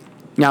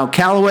 Now,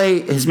 Callaway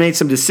has made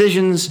some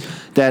decisions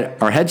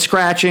that are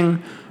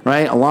head-scratching,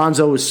 right?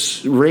 Alonso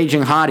was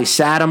raging hot. He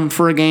sat him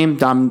for a game.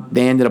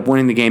 They ended up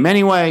winning the game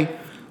anyway.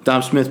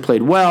 Dom Smith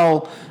played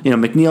well.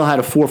 McNeil had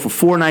a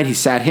 4-for-4 night. He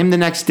sat him the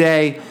next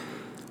day.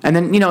 And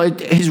then,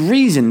 his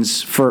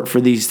reasons for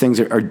these things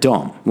are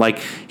dumb. Like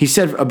he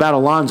said about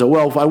Alonso,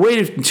 well, if I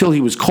waited until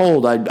he was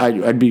cold,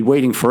 I'd be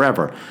waiting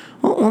forever.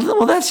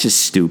 Well, that's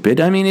just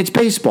stupid. I mean, it's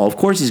baseball. Of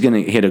course he's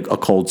going to hit a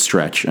cold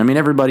stretch. I mean,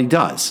 everybody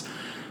does.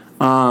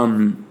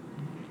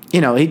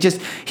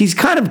 He's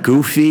kind of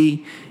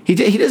goofy. He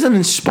doesn't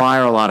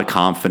inspire a lot of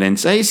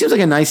confidence. He seems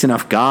like a nice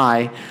enough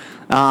guy.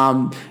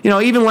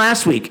 Even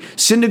last week,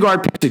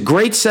 Syndergaard pitched a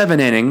great 7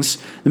 innings.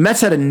 The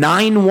Mets had a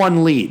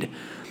 9-1 lead.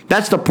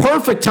 That's the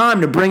perfect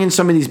time to bring in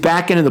some of these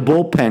back end of the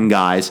bullpen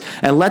guys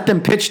and let them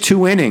pitch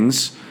 2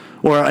 innings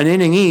or an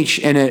inning each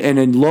in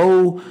a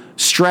low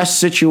stress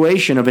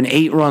situation of an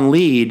 8-run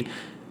lead,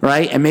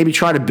 right? And maybe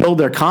try to build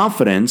their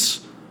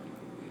confidence.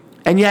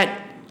 They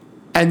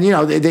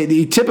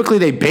typically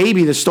they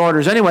baby the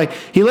starters anyway.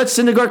 He lets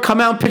Syndergaard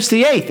come out and pitch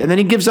the 8th, and then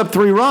he gives up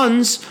 3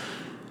 runs.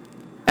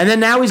 And then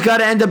now he's got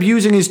to end up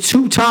using his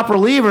 2 top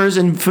relievers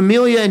and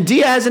Familia and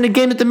Diaz in a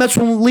game that the Mets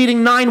were leading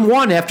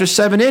 9-1 after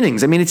 7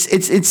 innings. I mean, it's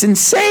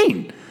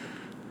insane.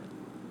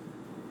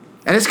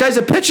 And this guy's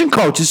a pitching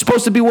coach. It's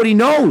supposed to be what he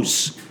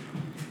knows.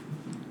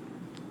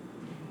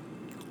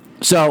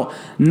 So,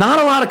 not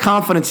a lot of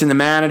confidence in the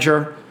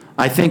manager.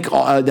 I think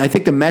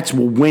the Mets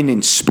will win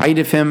in spite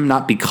of him,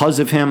 not because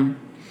of him.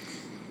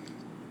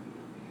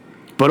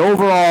 But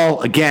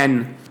overall,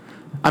 again,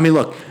 I mean,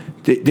 look,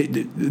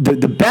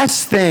 the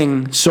best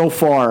thing so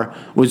far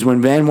was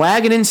when Van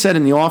Wagenen said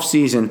in the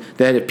offseason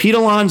that if Pete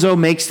Alonso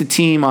makes the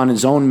team on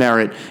his own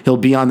merit, he'll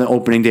be on the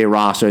opening day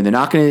roster. They're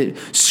not going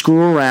to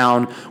screw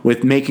around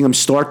with making him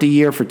start the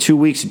year for 2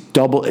 weeks at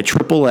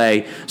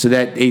AAA so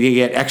that they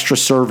get extra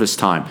service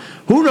time.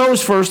 Who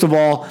knows, first of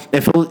all,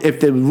 if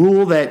the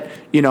rule that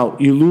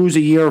you lose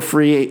a year of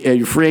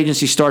your free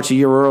agency starts a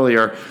year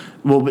earlier,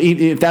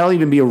 if that'll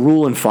even be a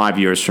rule in 5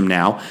 years from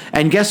now.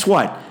 And guess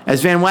what?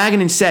 As Van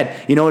Wagenen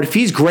said, if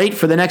he's great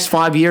for the next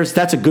 5 years,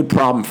 that's a good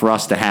problem for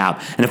us to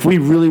have. And if we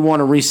really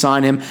want to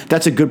re-sign him,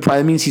 that's a good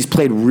problem. That means he's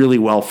played really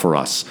well for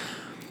us.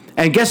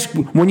 And guess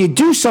when you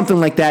do something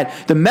like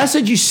that, the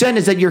message you send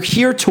is that you're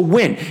here to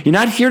win. You're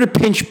not here to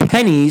pinch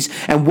pennies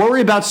and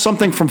worry about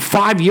something from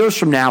 5 years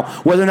from now,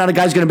 whether or not a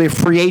guy's going to be a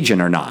free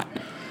agent or not,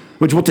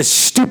 which is what the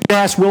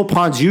stupid-ass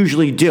Wilpons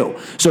usually do.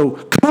 So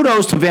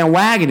kudos to Van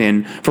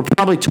Wagenen for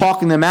probably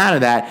talking them out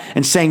of that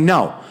and saying,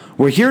 no,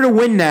 we're here to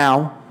win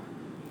now.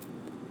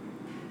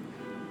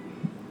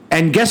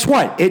 And guess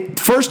what?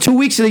 First 2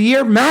 weeks of the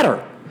year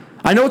matter.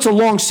 I know it's a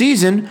long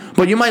season,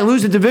 but you might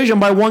lose the division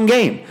by 1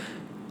 game.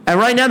 And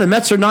right now the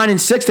Mets are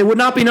 9-6. They would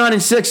not be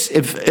 9-6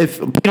 if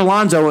Pete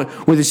Alonso,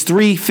 with his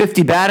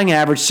 .350 batting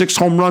average, 6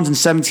 home runs and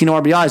 17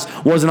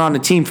 RBIs, wasn't on the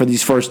team for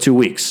these first 2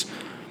 weeks.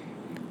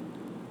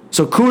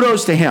 So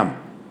kudos to him.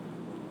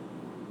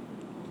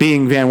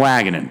 being Van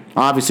Wagenen.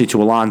 Obviously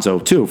to Alonso,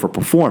 too, for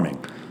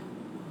performing.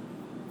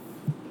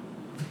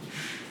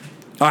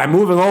 All right,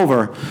 moving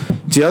over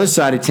to the other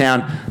side of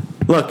town.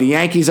 Look, the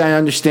Yankees, I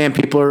understand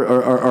people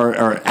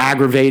are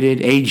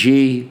aggravated.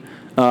 AG,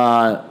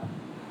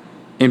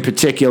 in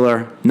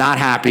particular, not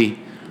happy.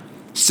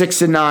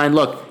 6-9.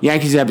 Look,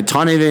 Yankees have a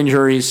ton of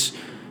injuries,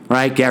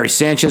 right? Gary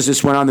Sanchez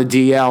just went on the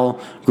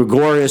DL.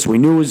 Gregorius, we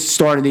knew was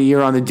starting the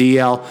year on the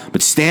DL,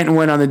 but Stanton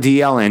went on the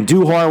DL.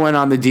 Andujar went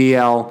on the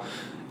DL.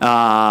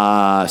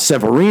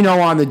 Severino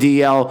on the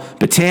DL.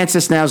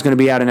 Betances now is going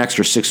to be out an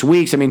extra 6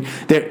 weeks. I mean,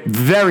 they're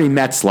very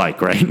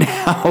Mets-like right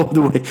now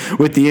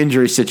with the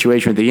injury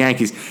situation with the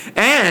Yankees.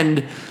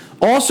 And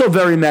also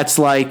very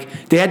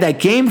Mets-like, they had that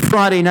game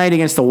Friday night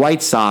against the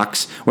White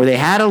Sox where they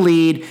had a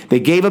lead.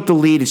 They gave up the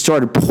lead. It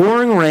started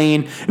pouring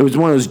rain. It was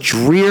one of those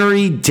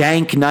dreary,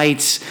 dank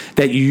nights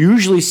that you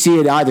usually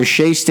see at either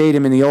Shea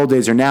Stadium in the old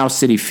days or now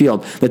Citi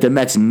Field, that the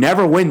Mets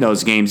never win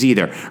those games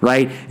either,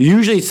 right?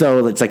 Usually,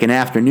 so it's like an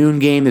afternoon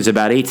game. There's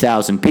about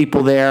 8,000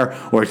 people there,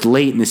 or it's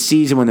late in the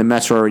season when the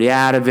Mets are already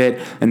out of it,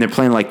 and they're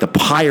playing like the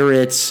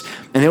Pirates,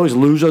 and they always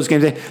lose those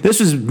games. This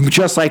was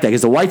just like that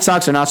because the White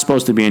Sox are not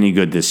supposed to be any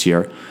good this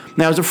year.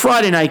 Now, it was a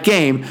Friday night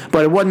game,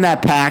 but it wasn't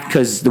that packed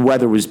because the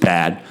weather was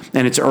bad,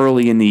 and it's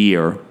early in the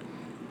year.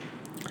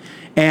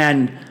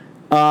 And,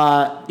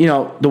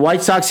 the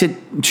White Sox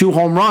hit 2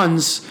 home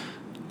runs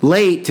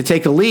late to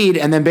take a lead,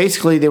 and then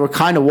basically they were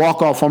kind of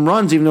walk-off home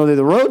runs, even though they're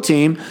the road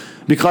team,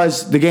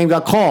 because the game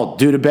got called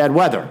due to bad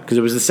weather, because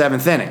it was the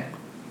 7th inning.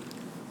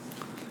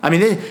 I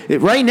mean,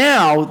 right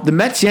now, the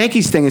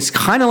Mets-Yankees thing is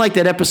kind of like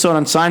that episode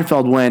on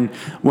Seinfeld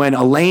when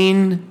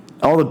Elaine...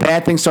 all the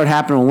bad things start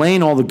happening to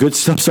Elaine, all the good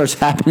stuff starts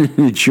happening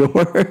to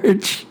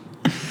George.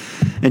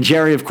 And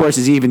Jerry, of course,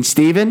 is even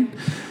Steven.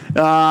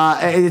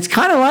 It's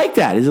kind of like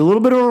that. There's a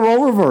little bit of a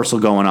role reversal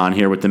going on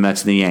here with the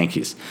Mets and the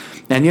Yankees.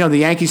 And, the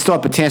Yankees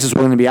thought Betances wasn't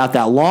going to be out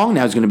that long.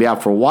 Now he's going to be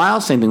out for a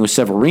while. Same thing with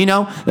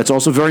Severino. That's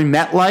also very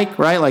Met-like,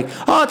 right? Like,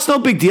 it's no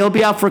big deal.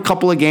 Be out for a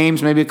couple of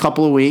games, maybe a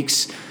couple of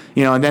weeks.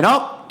 And then,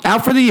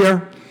 out for the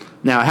year.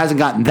 Now, it hasn't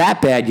gotten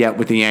that bad yet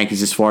with the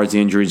Yankees as far as the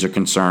injuries are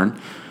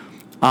concerned.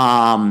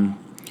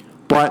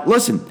 But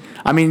listen,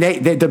 I mean,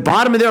 the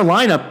bottom of their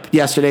lineup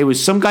yesterday was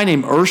some guy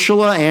named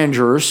Ursula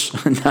Andrews.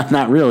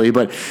 Not really,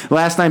 but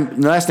last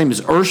name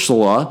is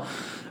Ursula.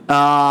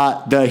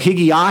 The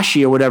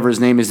Higashi or whatever his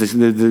name is,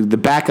 the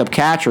backup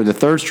catcher, the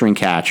third string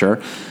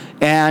catcher,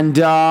 and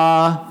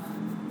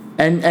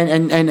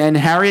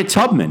Harriet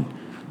Tubman,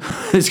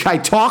 this guy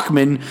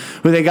Talkman,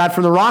 who they got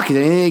from the Rockies. I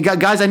mean, they got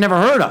guys I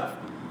never heard of.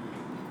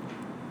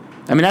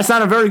 I mean, that's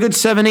not a very good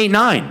 7, 8,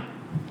 9.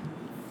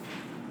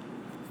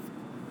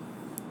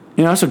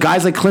 So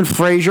guys like Clint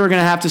Frazier are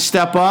going to have to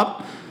step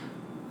up.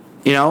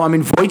 I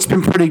mean, Voigt's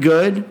been pretty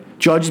good.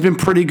 Judge has been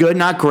pretty good,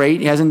 not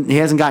great. He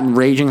hasn't gotten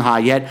raging high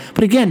yet.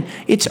 But again,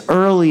 it's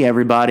early,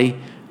 everybody.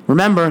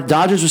 Remember,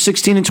 Dodgers were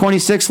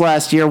 16-26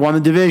 last year, won the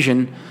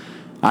division.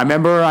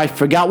 I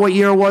forgot what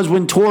year it was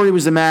when Torrey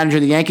was the manager.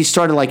 The Yankees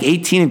started like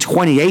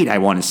 18-28, I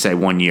want to say,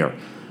 one year.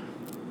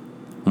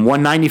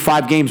 Won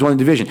 95 games, won the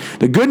division.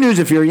 The good news,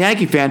 if you're a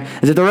Yankee fan,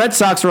 is that the Red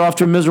Sox are off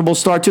to a miserable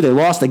start, too. They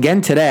lost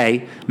again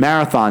today,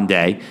 Marathon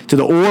Day, to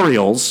the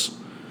Orioles.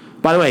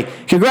 By the way,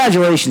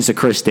 congratulations to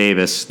Chris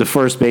Davis, the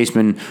first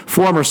baseman,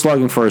 former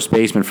slugging first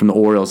baseman from the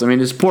Orioles. I mean,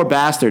 this poor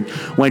bastard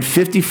went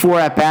 54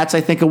 at-bats, I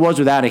think it was,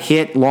 without a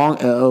hit,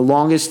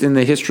 longest in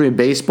the history of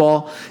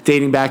baseball,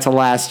 dating back to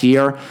last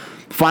year.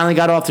 Finally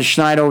got off to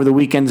Schneider over the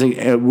weekend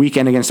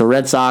against the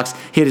Red Sox.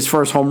 Hit his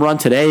first home run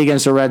today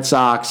against the Red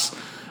Sox.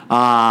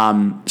 I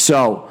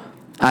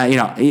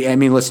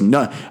mean, listen,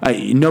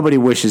 nobody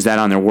wishes that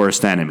on their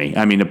worst enemy.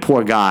 I mean, the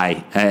poor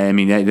guy,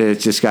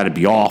 it's just got to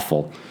be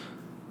awful.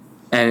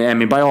 And, I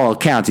mean, by all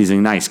accounts, he's a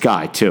nice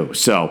guy, too.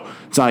 So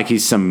it's not like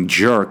he's some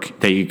jerk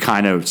that you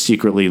kind of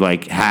secretly,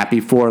 happy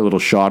for, a little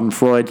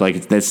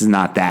schadenfreude. This is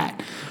not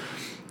that.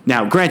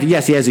 Now, granted,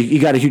 yes, he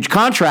got a huge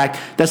contract.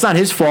 That's not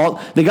his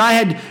fault. The guy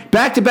had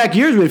back-to-back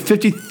years with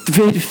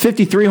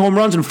 53 home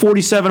runs and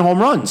 47 home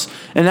runs.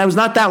 And that was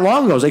not that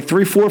long ago. It was like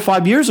 3, 4,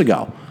 5 years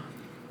ago.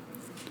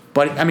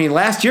 But, I mean,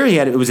 last year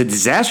it was a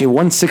disaster. He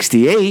won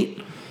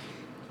 168.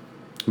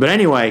 But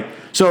anyway,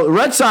 so the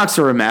Red Sox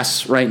are a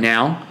mess right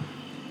now.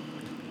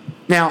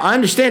 Now, I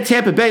understand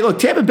Tampa Bay. Look,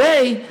 Tampa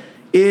Bay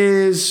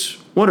is,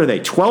 what are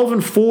they,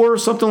 12-4,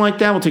 something like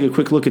that? We'll take a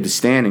quick look at the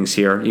standings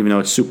here, even though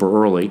it's super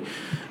early.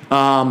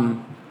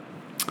 Tampa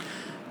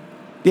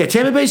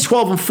Bay's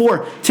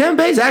 12-4.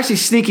 Tampa Bay's actually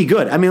sneaky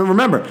good. I mean,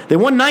 remember, they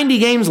won 90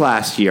 games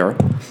last year.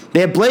 They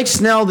had Blake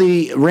Snell,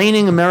 the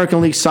reigning American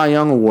League Cy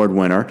Young Award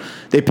winner.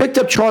 They picked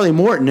up Charlie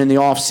Morton in the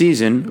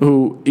offseason,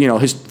 who,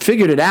 has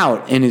figured it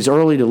out in his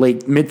early to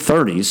late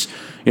mid-30s.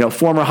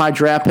 Former high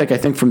draft pick, I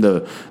think, from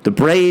the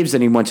Braves.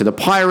 Then he went to the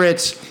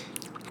Pirates.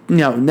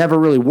 Never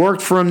really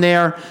worked for him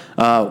there.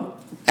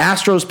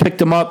 Astros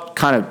picked him up,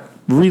 kind of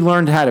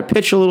relearned how to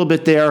pitch a little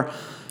bit there.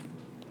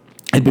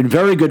 Had been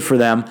very good for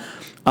them.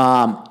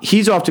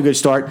 He's off to a good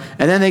start.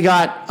 And then they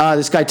got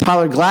this guy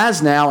Tyler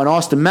Glasnow and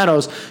Austin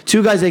Meadows,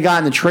 two guys they got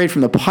in the trade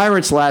from the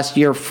Pirates last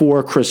year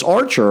for Chris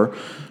Archer,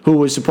 who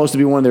was supposed to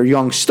be one of their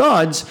young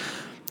studs.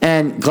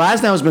 And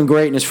Glasnow has been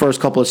great in his first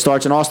couple of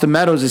starts, and Austin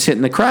Meadows is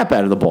hitting the crap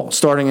out of the ball,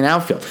 starting in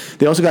outfield.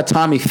 They also got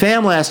Tommy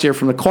Pham last year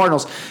from the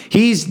Cardinals.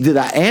 He's the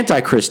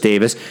anti-Chris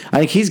Davis. I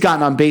think he's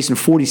gotten on base in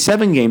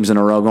 47 games in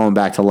a row going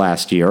back to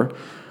last year.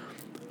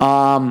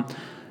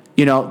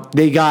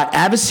 They got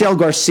Avisail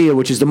Garcia,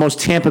 which is the most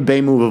Tampa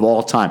Bay move of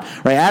all time.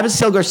 Right?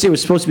 Avisail Garcia was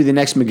supposed to be the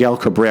next Miguel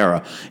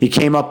Cabrera. He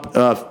came up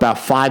about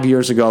 5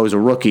 years ago as a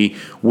rookie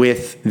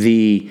with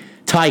the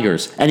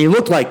Tigers, and he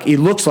looks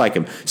like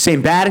him.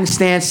 Same batting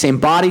stance, same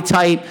body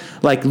type.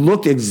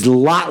 Looked a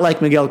lot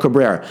like Miguel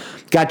Cabrera.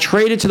 Got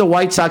traded to the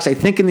White Sox, I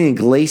think, in the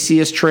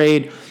Iglesias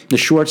trade, the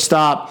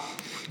shortstop.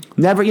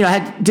 Never,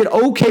 did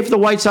okay for the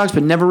White Sox,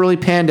 but never really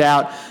panned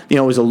out. It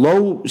was a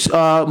low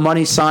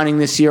money signing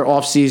this year,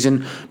 off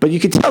season, but you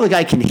could tell the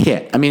guy can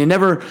hit. I mean, it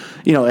never,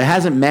 it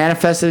hasn't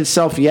manifested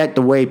itself yet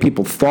the way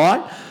people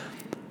thought.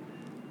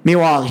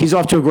 Meanwhile, he's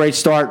off to a great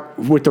start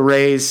with the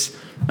Rays.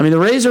 I mean, the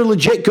Rays are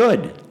legit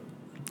good.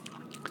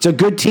 It's a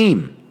good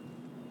team.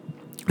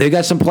 They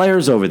got some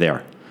players over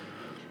there.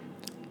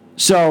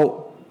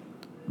 So,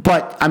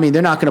 but I mean,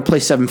 they're not going to play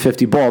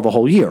 750 ball the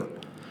whole year.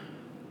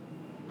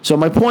 So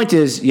my point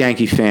is,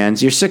 Yankee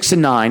fans, you're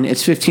 6-9.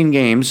 It's 15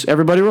 games.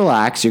 Everybody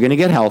relax. You're going to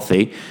get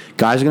healthy.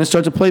 Guys are going to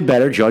start to play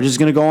better. Judge is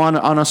going to go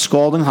on a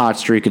scalding hot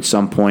streak at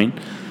some point.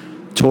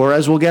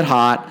 Torres will get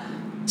hot.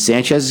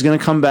 Sanchez is going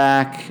to come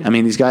back. I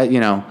mean, these guys,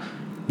 you're going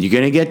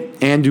to get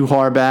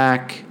Andujar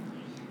back.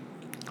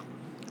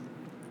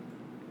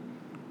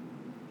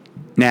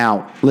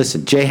 Now,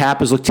 listen, Jay Happ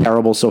has looked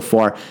terrible so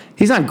far.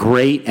 He's not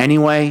great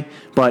anyway,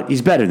 but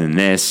he's better than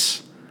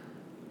this.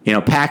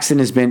 Paxton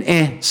has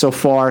been so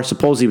far.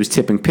 Supposedly he was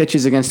tipping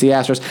pitches against the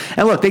Astros.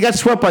 And look, they got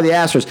swept by the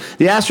Astros.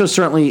 The Astros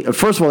certainly,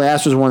 first of all, the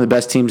Astros are one of the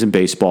best teams in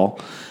baseball.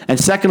 And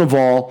second of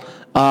all,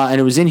 and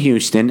it was in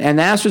Houston, and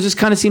the Astros just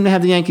kind of seem to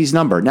have the Yankees'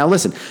 number. Now,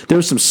 listen, there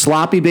was some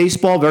sloppy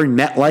baseball, very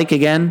Met-like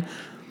again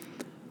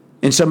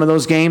in some of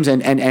those games.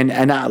 And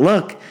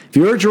look, if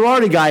you're a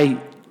Girardi guy,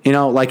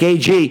 like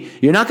AG,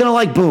 you're not going to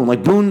like Boone.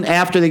 Like Boone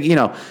after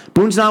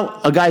Boone's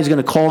not a guy who's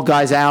going to call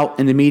guys out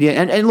in the media.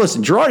 And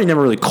listen, Girardi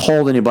never really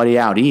called anybody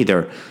out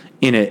either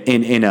in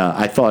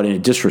a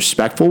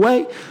disrespectful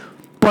way.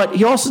 But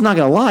he also is not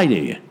going to lie to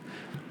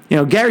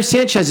you. Gary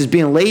Sanchez is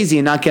being lazy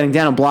and not getting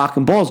down and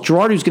blocking balls.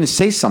 Girardi's going to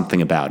say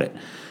something about it.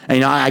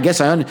 And I guess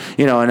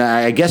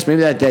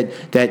maybe that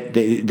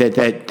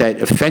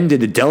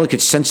offended the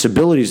delicate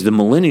sensibilities of the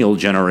millennial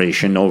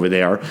generation over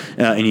there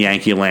in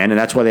Yankee land, and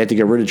that's why they had to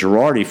get rid of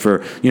Girardi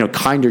for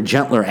kinder,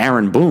 gentler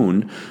Aaron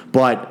Boone.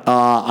 But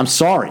I'm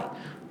sorry,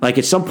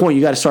 at some point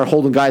you got to start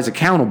holding guys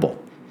accountable.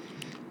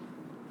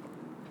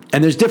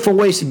 And there's different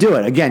ways to do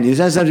it. Again, it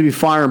doesn't have to be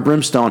fire and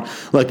brimstone.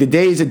 Look, the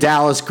days of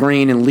Dallas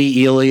Green and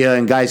Lee Elia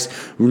and guys,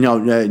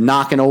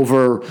 knocking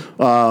over,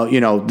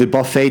 the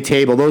buffet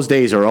table, those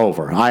days are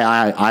over.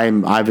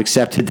 I've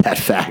accepted that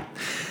fact.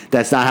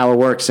 That's not how it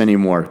works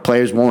anymore.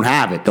 Players won't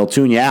have it. They'll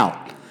tune you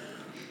out.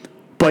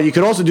 But you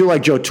could also do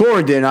like Joe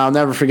Torre did. And I'll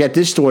never forget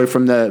this story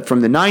from the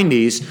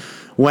 90s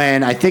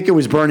when I think it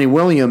was Bernie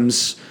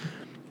Williams.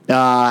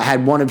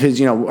 Had one of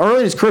his, early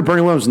in his career,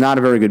 Bernie Williams was not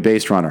a very good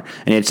base runner.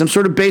 And he had some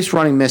sort of base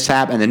running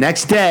mishap. And the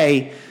next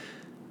day,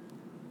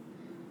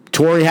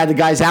 Torre had the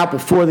guys out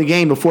before the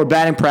game, before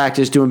batting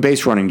practice, doing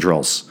base running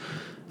drills.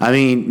 I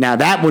mean, now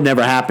that would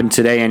never happen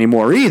today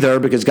anymore either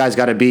because guys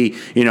got to be,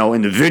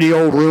 in the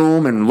video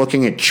room and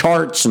looking at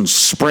charts and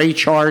spray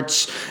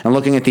charts and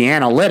looking at the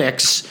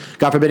analytics.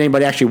 God forbid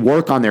anybody actually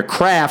work on their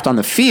craft on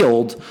the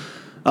field.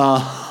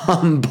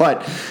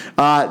 But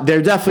there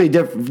are definitely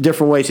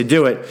different ways to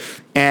do it.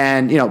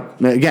 And,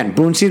 again,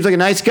 Boone seems like a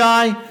nice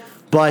guy,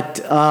 but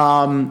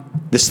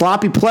the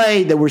sloppy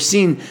play that we're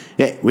seeing,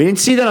 we didn't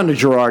see that under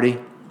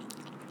Girardi.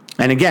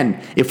 And, again,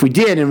 if we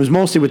did, and it was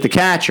mostly with the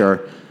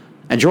catcher,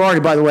 and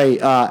Girardi, by the way,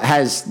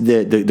 has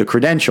the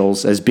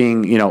credentials as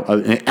being,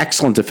 an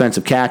excellent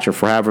defensive catcher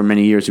for however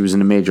many years he was in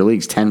the major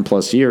leagues,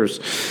 10-plus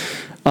years.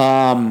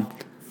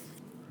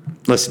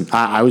 Listen,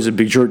 I was a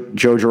big Joe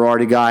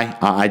Girardi guy.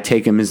 I'd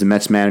take him as the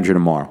Mets manager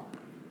tomorrow.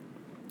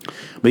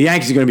 But the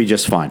Yankees are going to be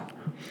just fine.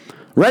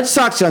 Red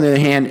Sox, on the other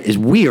hand, is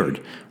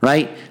weird,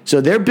 right? So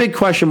their big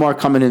question mark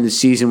coming into the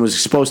season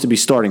was supposed to be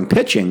starting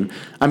pitching.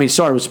 It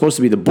was supposed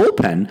to be the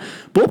bullpen.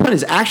 Bullpen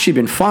has actually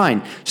been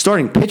fine.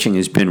 Starting pitching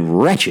has been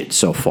wretched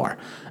so far.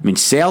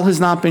 Sale has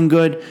not been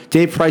good.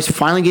 Dave Price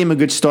finally gave him a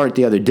good start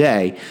the other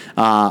day.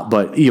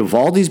 But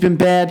Eovaldi's been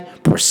bad.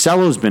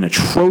 Porcello's been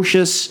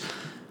atrocious.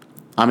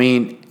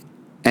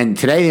 And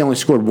today they only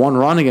scored one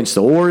run against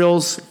the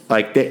Orioles.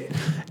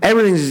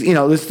 Everything's,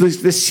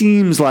 this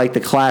seems like the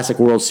classic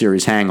World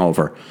Series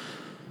hangover.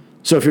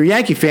 So if you're a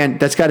Yankee fan,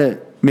 that's got to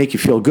make you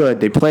feel good.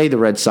 They play the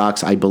Red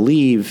Sox, I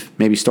believe,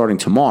 maybe starting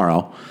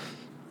tomorrow.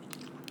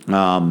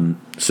 And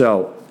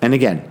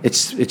again,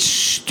 it's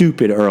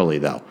stupid early,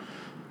 though.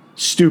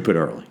 Stupid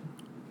early.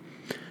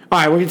 All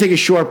right, we're going to take a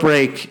short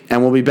break,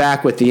 and we'll be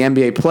back with the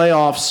NBA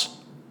playoffs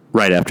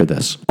right after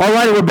this. All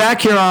right, we're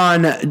back here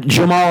on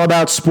Jamal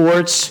About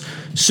Sports.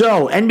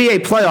 So,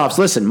 NBA playoffs.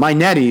 Listen, my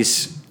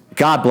Netties,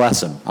 God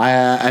bless them.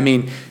 I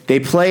mean, they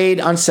played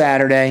on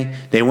Saturday.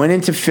 They went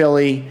into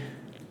Philly,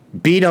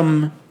 beat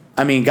them.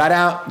 I mean,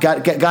 got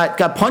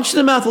punched in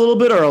the mouth a little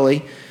bit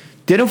early.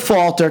 Didn't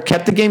falter.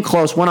 Kept the game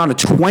close. Went on a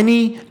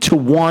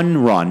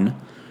 20-1 run.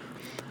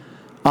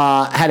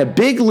 Had a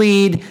big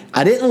lead.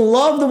 I didn't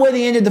love the way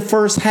they ended the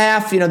first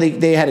half. You know,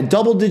 they had a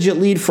double-digit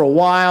lead for a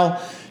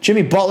while.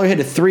 Jimmy Butler hit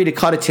a 3 to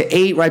cut it to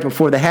 8 right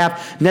before the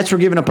half. Nets were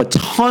giving up a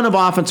ton of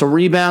offensive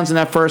rebounds in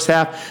that first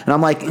half. And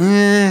I'm like,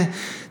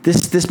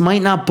 this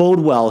might not bode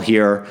well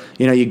here.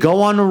 You know, you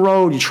go on the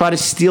road, you try to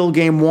steal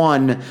game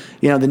one.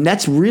 You know, the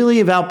Nets really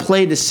have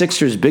outplayed the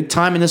Sixers big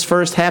time in this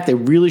first half. They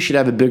really should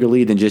have a bigger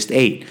lead than just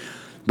 8.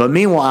 But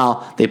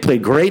meanwhile, they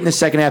played great in the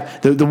second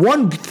half. The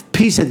one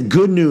piece of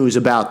good news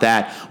about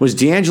that was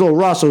D'Angelo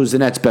Russell, who's the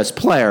Nets' best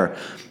player,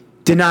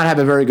 did not have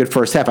a very good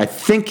first half. I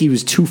think he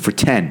was 2 for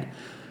 10.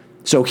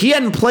 So he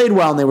hadn't played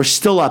well, and they were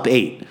still up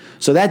 8.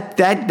 So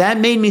that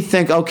made me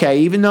think, okay,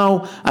 even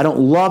though I don't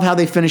love how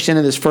they finished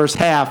into this first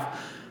half,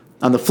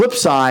 on the flip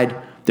side,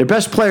 their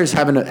best players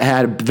haven't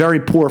had a very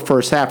poor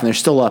first half, and they're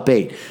still up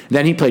 8.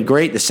 Then he played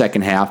great the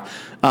second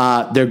half.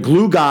 Their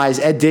glue guys,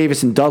 Ed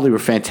Davis and Dudley, were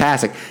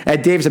fantastic.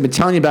 Ed Davis, I've been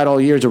telling you about all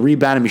year, is a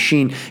rebounding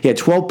machine. He had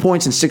 12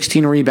 points and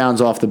 16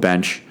 rebounds off the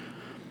bench.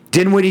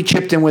 Dinwiddie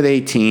chipped in with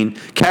 18.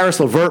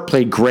 Karis LeVert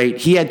played great.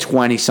 He had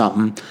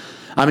 20-something.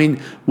 I mean,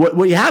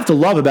 what you have to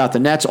love about the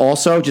Nets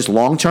also, just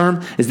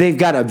long-term, is they've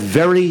got a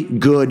very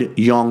good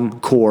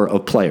young core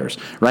of players,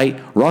 right?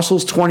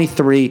 Russell's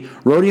 23.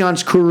 Rodion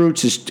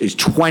Kurucs is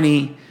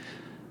 20.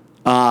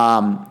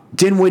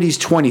 Dinwiddie's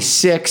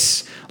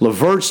 26.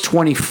 LeVert's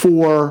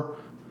 24.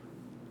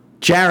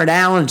 Jared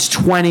Allen's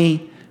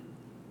 20.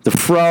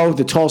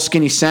 The tall,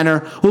 skinny center,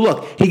 who,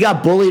 look, he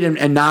got bullied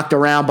and knocked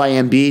around by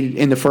Embiid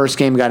in the first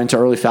game, got into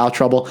early foul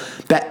trouble.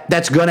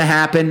 That's going to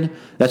happen.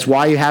 That's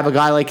why you have a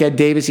guy like Ed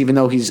Davis, even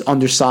though he's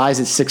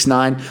undersized at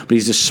 6'9", but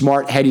he's a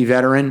smart, heady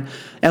veteran.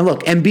 And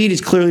look, Embiid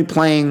is clearly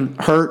playing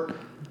hurt,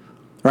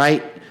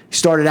 right? He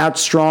started out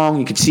strong.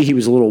 You could see he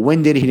was a little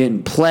winded. He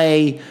didn't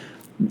play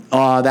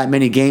that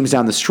many games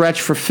down the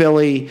stretch for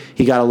Philly.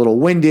 He got a little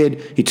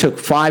winded. He took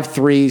 5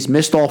 threes,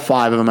 missed all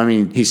 5 of them. I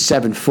mean, he's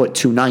 7 foot,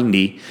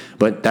 290,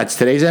 but that's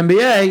today's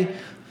NBA,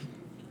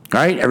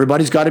 right?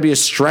 Everybody's got to be a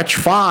stretch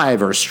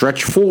 5 or a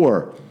stretch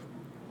 4.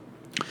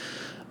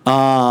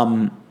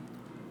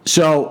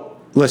 So,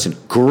 listen,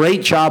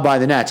 great job by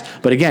the Nets.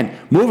 But again,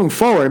 moving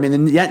forward, I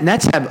mean, the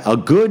Nets have a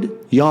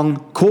good young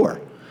core.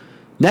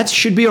 Nets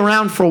should be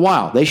around for a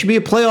while. They should be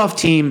a playoff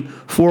team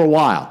for a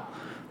while.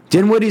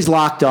 Dinwiddie's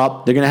locked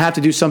up. They're going to have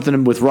to do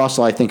something with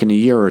Russell, I think, in a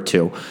year or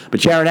two. But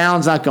Jared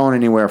Allen's not going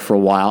anywhere for a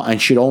while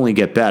and should only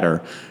get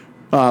better.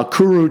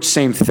 Kurucs,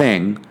 same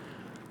thing.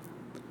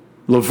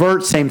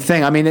 LeVert, same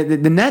thing. I mean,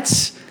 the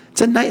Nets,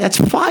 that's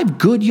 5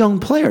 good young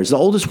players. The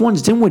oldest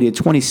one's Dinwiddie at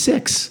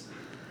 26.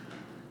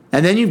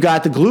 And then you've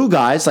got the glue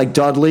guys like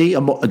Dudley,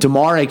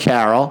 DeMar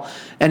Carroll,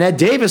 and Ed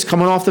Davis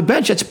coming off the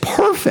bench. That's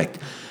perfect.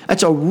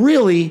 That's a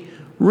really,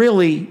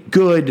 really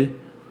good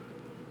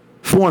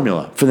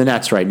formula for the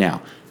Nets right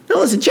now. Now,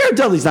 listen, Jared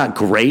Dudley's not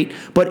great,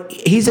 but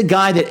he's a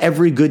guy that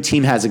every good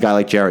team has a guy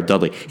like Jared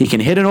Dudley. He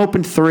can hit an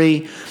open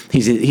 3.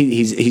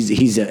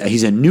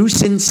 He's a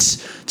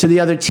nuisance to the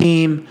other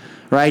team,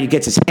 right? He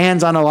gets his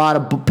hands on a lot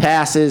of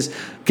passes,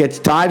 gets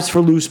dives for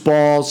loose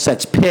balls,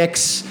 sets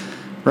picks,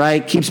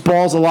 right? Keeps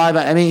balls alive.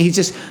 I mean,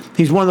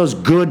 he's one of those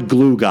good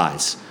glue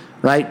guys,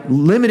 right?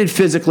 Limited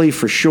physically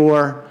for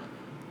sure,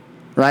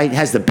 right?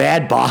 Has the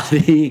bad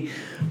body,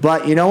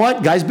 but you know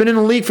what? Guy's been in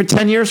the league for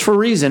 10 years for a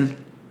reason.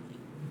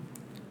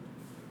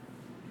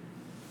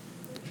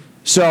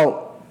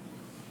 So,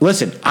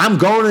 listen, I'm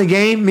going to the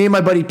game. Me and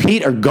my buddy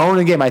Pete are going to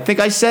the game. I think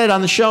I said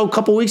on the show a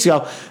couple weeks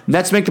ago,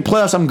 Nets make the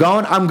playoffs. I'm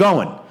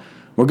going.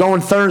 We're going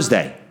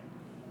Thursday.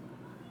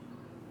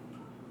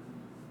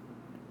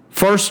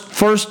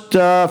 First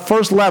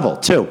level,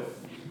 too.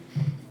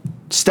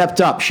 Stepped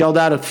up, shelled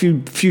out a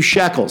few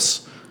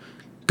shekels.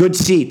 Good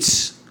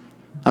seats.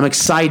 I'm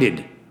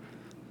excited.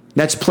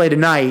 Nets play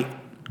tonight,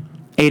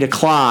 8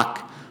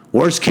 o'clock.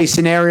 Worst case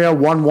scenario,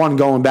 1-1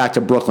 going back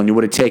to Brooklyn. You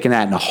would have taken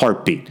that in a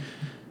heartbeat.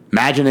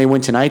 Imagine they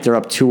win tonight. They're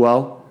up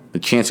 2-0. The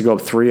chance to go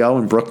up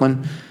 3-0 in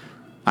Brooklyn.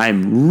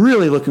 I'm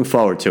really looking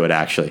forward to it,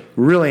 actually.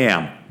 Really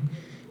am.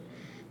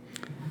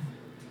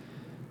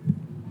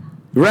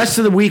 The rest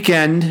of the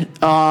weekend,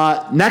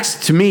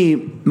 next to me,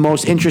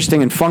 most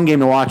interesting and fun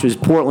game to watch was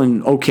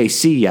Portland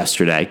OKC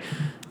yesterday.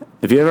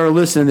 If you've ever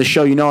listened to the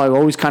show, you know I've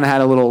always kind of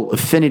had a little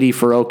affinity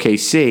for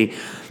OKC.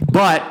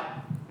 But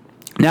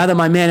now that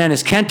my man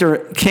Enes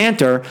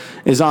Kanter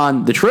is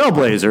on the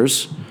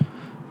Trailblazers,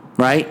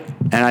 right?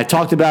 And I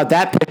talked about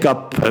that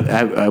pickup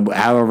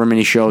however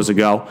many shows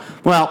ago.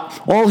 Well,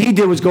 all he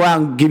did was go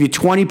out and give you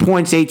 20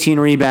 points, 18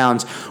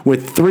 rebounds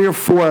with 3 or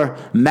 4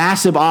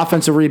 massive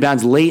offensive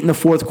rebounds late in the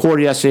fourth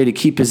quarter yesterday to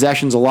keep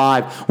possessions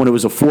alive when it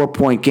was a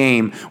 4-point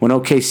game, when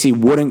OKC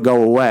wouldn't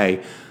go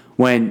away.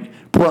 When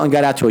Portland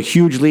got out to a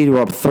huge lead, we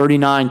were up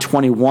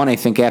 39-21, I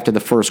think, after the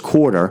first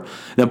quarter.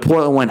 Then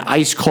Portland went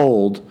ice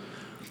cold.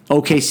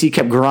 OKC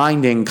kept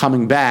grinding,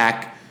 coming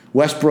back.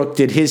 Westbrook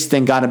did his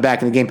thing, got him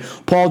back in the game.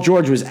 Paul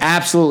George was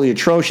absolutely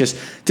atrocious.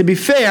 To be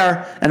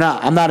fair, and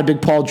I'm not a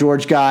big Paul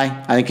George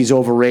guy. I think he's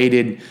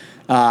overrated.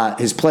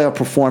 His playoff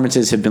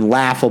performances have been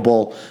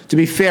laughable. To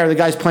be fair, the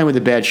guy's playing with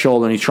a bad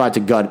shoulder, and he tried to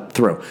gut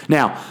through.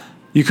 Now,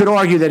 you could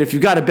argue that if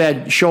you've got a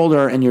bad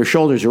shoulder and your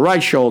shoulder's your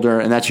right shoulder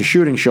and that's your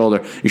shooting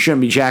shoulder, you shouldn't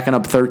be jacking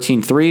up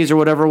 13 threes or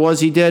whatever it was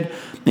he did.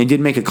 And he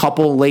did make a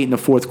couple late in the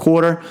fourth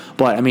quarter.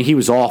 But, I mean, he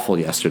was awful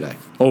yesterday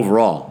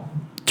overall.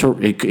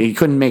 He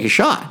couldn't make a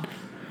shot.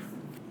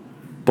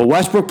 But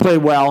Westbrook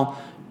played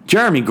well.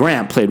 Jeremy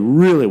Grant played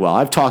really well.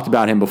 I've talked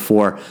about him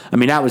before. I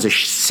mean, that was a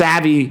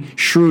savvy,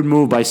 shrewd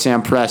move by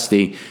Sam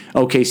Presti,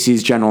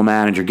 OKC's general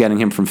manager, getting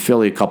him from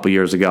Philly a couple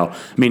years ago.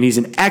 I mean, he's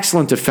an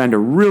excellent defender,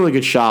 really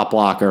good shot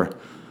blocker.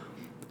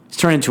 He's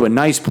turned into a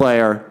nice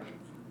player.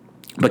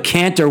 But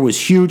Cantor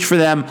was huge for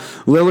them.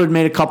 Lillard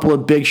made a couple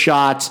of big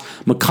shots.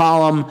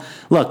 McCollum,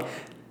 look,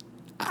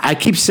 I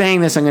keep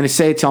saying this. I'm going to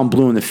say it till I'm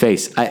blue in the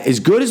face.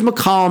 As good as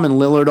McCollum and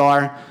Lillard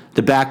are,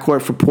 the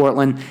backcourt for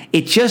Portland,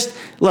 it's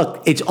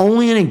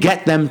only going to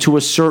get them to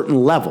a certain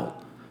level,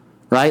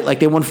 right? Like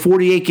they won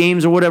 48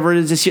 games or whatever it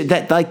is this year.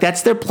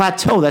 That's their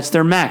plateau. That's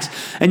their max.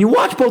 And you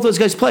watch both those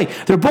guys play.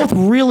 They're both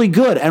really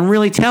good and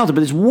really talented,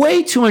 but there's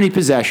way too many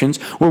possessions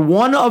where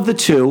one of the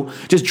two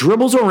just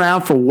dribbles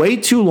around for way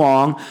too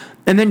long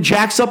and then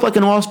jacks up like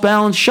an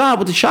off-balance shot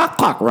with the shot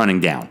clock running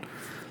down.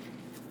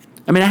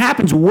 I mean, it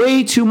happens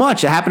way too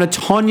much. It happened a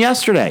ton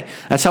yesterday.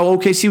 That's how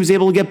OKC was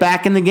able to get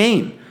back in the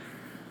game.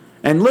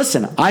 And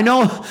listen, I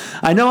know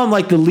I'm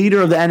like the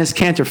leader of the Enes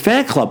Kanter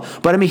fan club,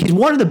 but I mean, he's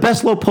one of the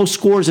best low-post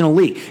scorers in the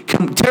league.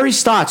 Terry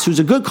Stotts, who's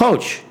a good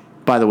coach,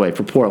 by the way,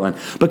 for Portland.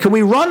 But can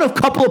we run a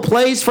couple of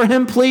plays for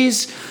him,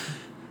 please?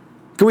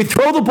 Can we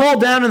throw the ball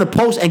down in the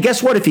post? And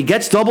guess what? If he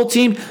gets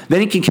double-teamed, then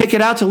he can kick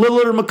it out to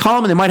Lillard or McCollum,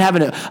 and they might have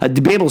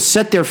to be able to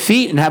set their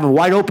feet and have a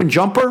wide-open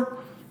jumper.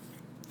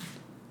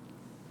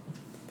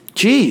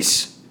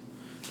 Jeez.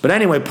 But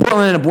anyway,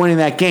 Portland ended up winning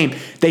that game.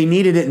 They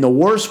needed it in the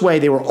worst way.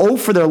 They were 0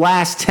 for their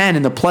last 10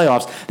 in the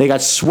playoffs. They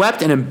got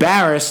swept and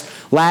embarrassed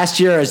last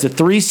year as the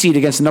 3 seed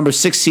against the number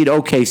 6 seed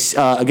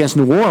against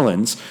New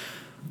Orleans.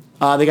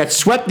 They got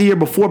swept the year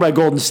before by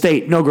Golden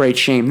State. No great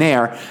shame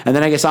there. And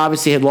then I guess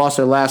obviously had lost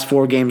their last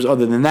 4 games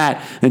other than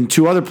that in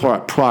 2 other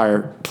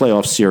prior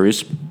playoff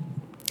series.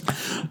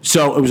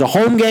 So it was a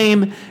home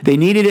game. They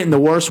needed it in the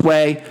worst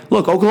way.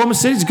 Look, Oklahoma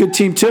City's a good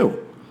team too.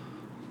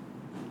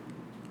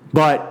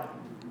 But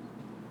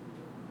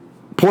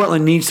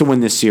Portland needs to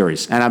win this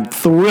series, and I'm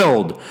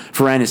thrilled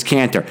for Enes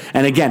Kanter.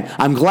 And again,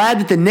 I'm glad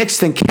that the Knicks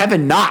think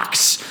Kevin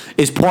Knox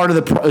is part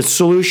of the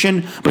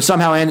solution, but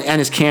somehow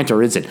Enes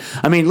Kanter isn't.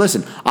 I mean,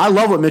 listen, I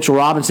love what Mitchell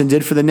Robinson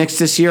did for the Knicks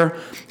this year.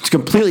 He's a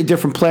completely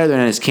different player than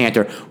Enes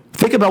Kanter.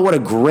 Think about what a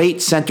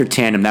great center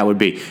tandem that would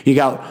be. You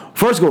got,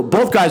 first of all,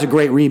 both guys are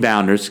great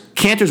rebounders.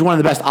 Kanter's one of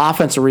the best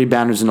offensive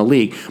rebounders in the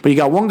league, but you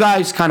got one guy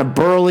who's kind of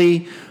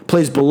burly,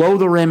 plays below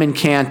the rim in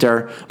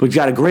Kanter, but he's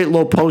got a great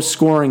low post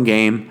scoring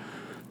game.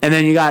 And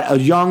then you got a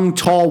young,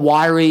 tall,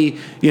 wiry,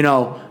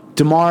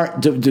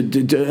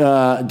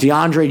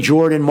 DeAndre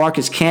Jordan,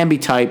 Marcus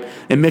Camby type,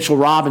 and Mitchell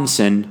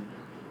Robinson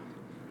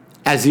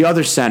as the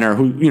other center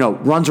who,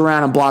 runs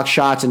around and blocks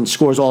shots and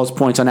scores all his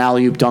points on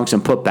alley-oop dunks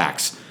and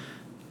putbacks.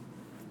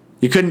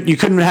 You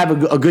couldn't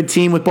have a good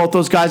team with both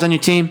those guys on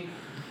your team?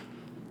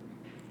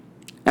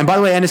 And by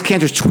the way, Enes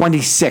Kanter's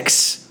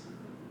 26.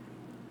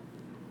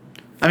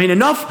 I mean,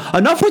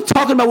 enough with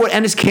talking about what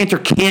Enes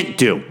Kanter can't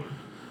do.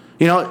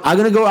 I'm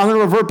gonna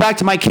revert back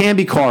to my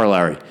Camby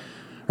corollary,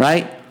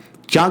 right?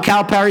 John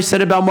Calipari said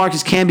about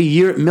Marcus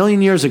Camby a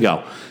million years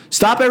ago.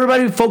 Stop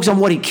everybody focus on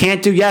what he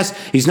can't do. Yes,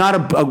 he's not a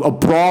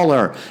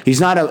brawler.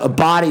 He's not a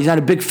body. He's not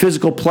a big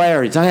physical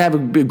player. He's not gonna have a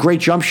great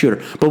jump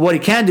shooter. But what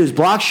he can do is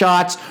block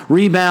shots,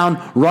 rebound,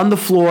 run the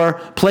floor,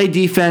 play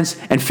defense,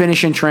 and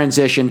finish in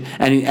transition.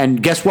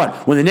 And guess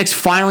what? When the Knicks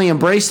finally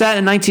embraced that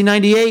in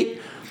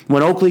 1998,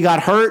 when Oakley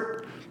got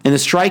hurt in the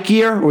strike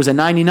year, or was it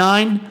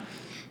 99?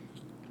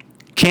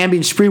 Camby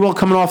and Sprewell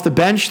coming off the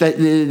bench,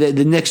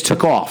 the Knicks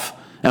took off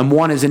and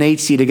won as an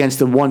 8 seed against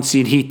the 1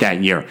 seed Heat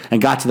that year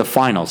and got to the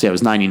finals. Yeah, it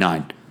was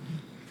 99.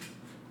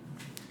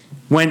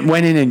 Went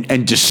in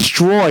and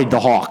destroyed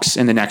the Hawks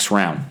in the next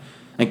round.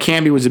 And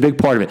Camby was a big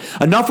part of it.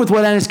 Enough with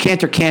what Enes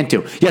Kanter can't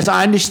do. Yes,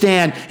 I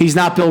understand he's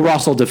not Bill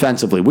Russell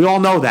defensively. We all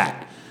know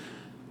that.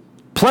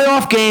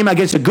 Playoff game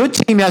against a good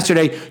team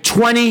yesterday,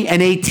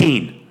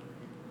 20-18.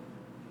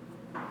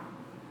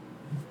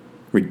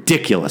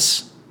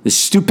 Ridiculous. The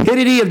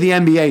stupidity of the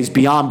NBA is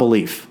beyond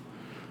belief.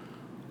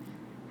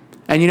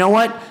 And you know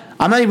what?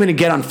 I'm not even going to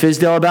get on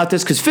Fizdale about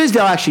this because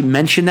Fizdale actually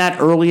mentioned that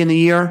early in the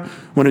year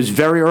when it was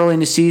very early in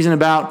the season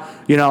about,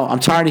 I'm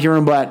tired of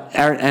hearing about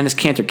Enes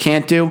Kanter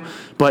can't do.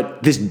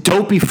 But this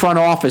dopey front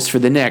office for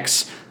the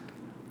Knicks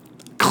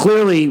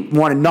clearly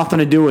wanted nothing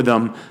to do with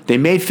them. They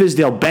made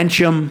Fizdale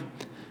bench him.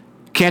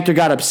 Kanter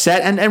got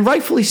upset, and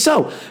rightfully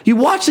so. You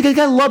watch the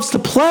guy loves to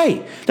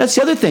play. That's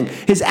the other thing.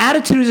 His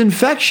attitude is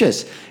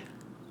infectious.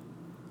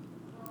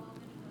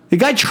 The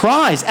guy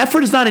tries.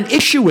 Effort is not an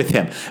issue with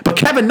him. But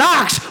Kevin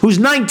Knox, who's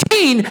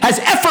 19, has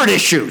effort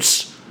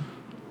issues.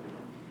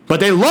 But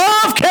they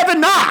love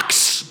Kevin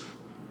Knox.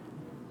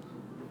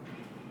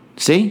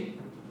 See,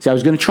 I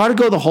was going to try to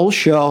go the whole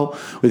show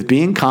with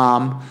being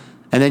calm.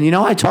 And then,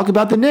 I talk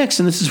about the Knicks,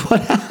 and this is what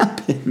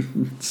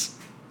happens.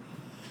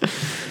 All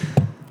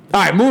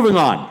right, moving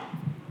on.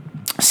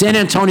 San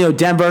Antonio,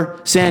 Denver.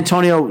 San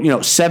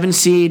Antonio, 7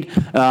 seed.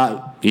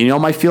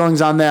 My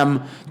feelings on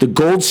them. The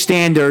gold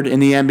standard in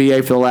the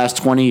NBA for the last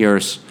 20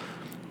 years.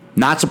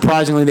 Not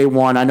surprisingly, they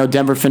won. I know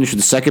Denver finished with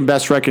the second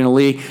best record in the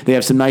league. They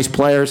have some nice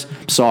players.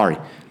 Sorry.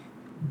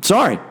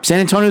 San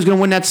Antonio's going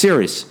to win that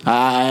series.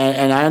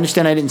 And I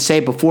understand I didn't say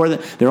it before.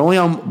 They're only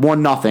on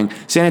 1-0.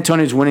 San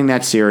Antonio's winning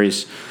that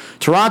series.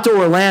 Toronto,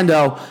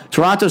 Orlando.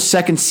 Toronto's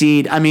second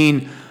seed. I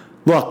mean,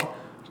 look,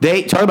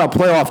 they talk about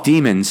playoff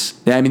demons.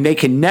 I mean, they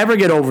can never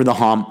get over the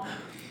hump.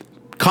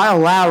 Kyle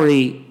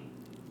Lowry,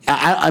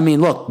 I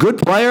mean, look, good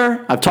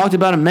player. I've talked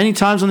about him many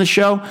times on the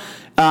show.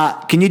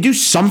 Can you do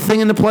something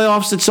in the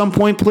playoffs at some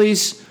point,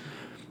 please?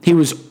 He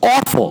was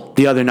awful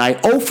the other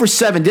night. 0 for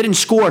 7, didn't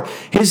score.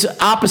 His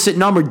opposite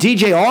number,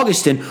 DJ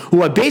Augustin,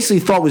 who I basically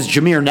thought was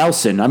Jameer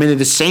Nelson. I mean, they're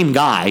the same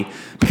guy,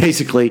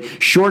 basically.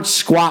 Short,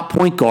 squat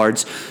point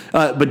guards.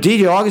 But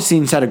DJ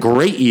Augustin's had a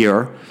great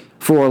year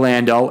for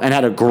Orlando and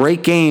had a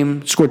great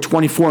game, scored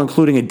 24,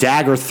 including a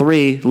dagger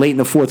 3 late in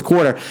the fourth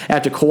quarter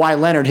after Kawhi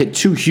Leonard hit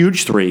 2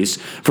 huge threes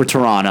for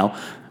Toronto.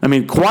 I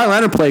mean, Kawhi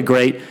Leonard played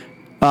great.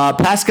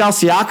 Pascal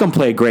Siakam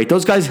played great.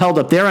 Those guys held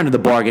up their end of the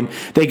bargain.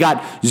 They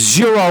got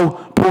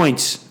 0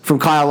 points from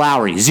Kyle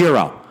Lowry.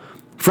 0.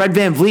 Fred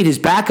VanVleet, his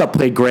backup,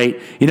 played great.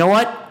 You know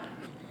what?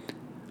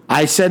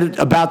 I said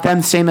about them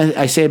the same as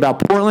I say about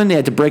Portland. They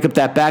had to break up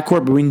that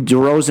backcourt between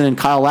DeRozan and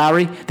Kyle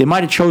Lowry. They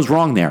might have chose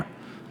wrong there.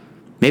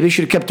 Maybe they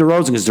should have kept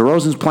DeRozan because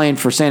DeRozan's playing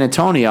for San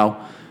Antonio,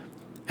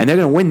 and they're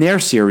going to win their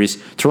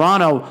series.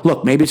 Toronto,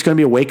 look, maybe it's going to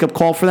be a wake-up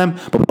call for them,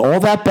 but with all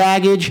that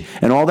baggage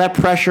and all that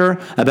pressure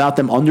about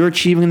them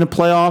underachieving in the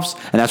playoffs,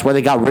 and that's why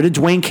they got rid of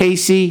Dwayne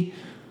Casey.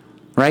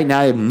 Right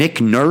now they have Nick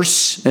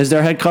Nurse as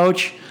their head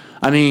coach.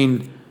 I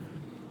mean,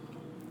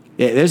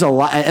 there's a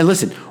lot. And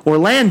listen,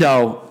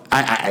 Orlando,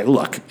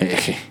 look,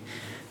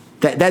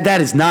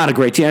 that is not a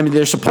great team. I mean,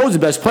 their supposed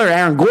best player,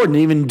 Aaron Gordon,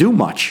 didn't even do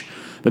much.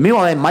 But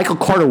meanwhile, they had Michael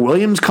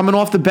Carter-Williams coming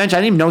off the bench. I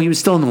didn't even know he was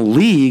still in the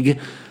league.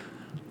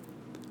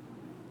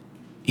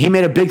 He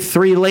made a big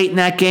 3 late in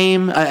that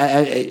game.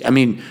 I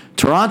mean,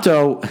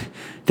 Toronto,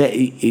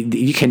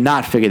 you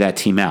cannot figure that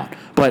team out.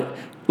 But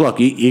look,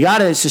 you got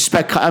to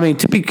suspect. I mean,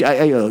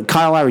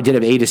 Kyle Lowry did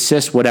have 8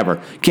 assists, whatever.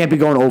 Can't be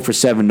going 0 for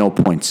 7, no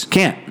points.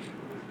 Can't.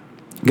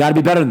 Got to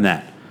be better than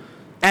that.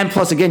 And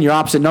plus, again, your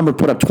opposite number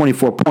put up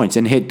 24 points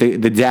and hit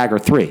the dagger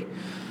 3.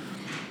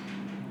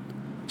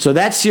 So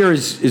that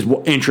series is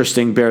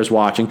interesting, bears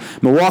watching.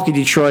 Milwaukee,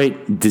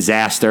 Detroit,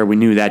 disaster. We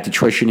knew that.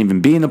 Detroit shouldn't even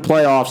be in the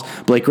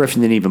playoffs. Blake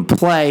Griffin didn't even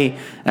play.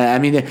 I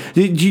mean,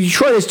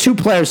 Detroit has 2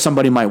 players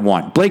somebody might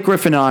want. Blake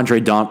Griffin and Andre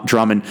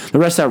Drummond. The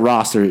rest of that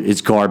roster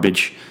is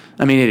garbage.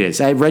 I mean, it is.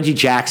 Reggie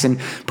Jackson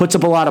puts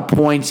up a lot of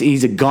points.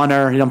 He's a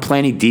gunner. He doesn't play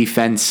any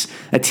defense.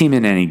 That team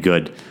isn't any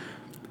good.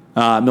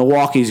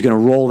 Milwaukee's going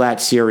to roll that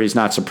series,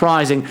 not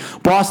surprising.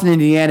 Boston,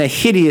 Indiana,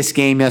 hideous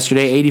game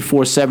yesterday,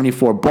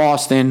 84-74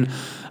 Boston.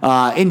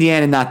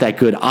 Indiana not that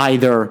good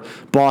either.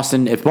 If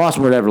Boston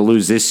were to ever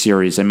lose this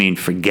series, I mean,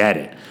 forget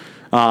it.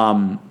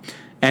 And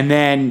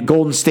then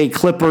Golden State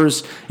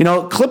Clippers.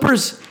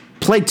 Clippers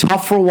played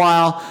tough for a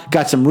while,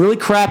 got some really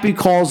crappy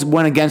calls,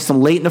 went against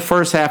them late in the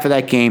first half of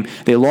that game.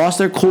 They lost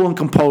their cool and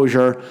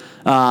composure.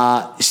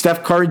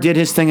 Steph Curry did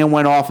his thing and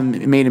went off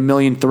and made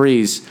 1,000,000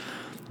 threes.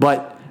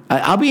 But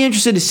I'll be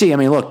interested to see. I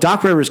mean, look,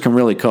 Doc Rivers can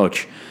really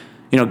coach.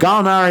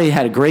 Gallinari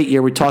had a great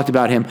year. We talked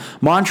about him.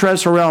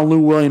 Montrezl Harrell and Lou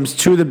Williams,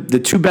 the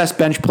 2 best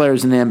bench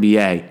players in the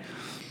NBA.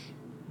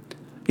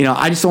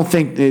 I just don't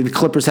think the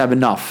Clippers have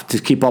enough to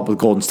keep up with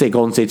Golden State.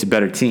 Golden State's a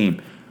better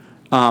team.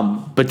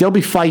 But they'll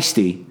be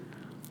feisty.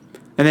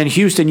 And then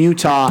Houston,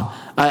 Utah.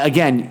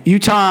 Again,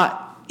 Utah,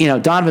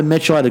 Donovan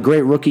Mitchell had a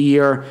great rookie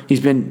year.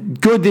 He's been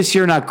good this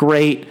year, not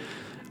great.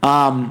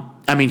 I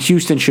mean,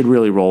 Houston should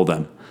really roll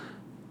them.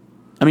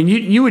 I mean,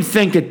 you would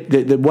think that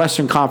the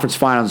Western Conference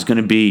Finals is going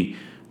to be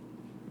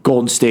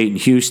Golden State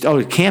and Houston. Oh,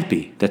 it can't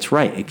be. That's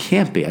right. It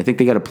can't be. I think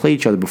they got to play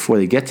each other before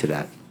they get to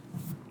that.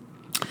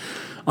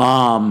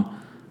 And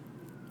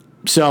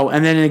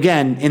then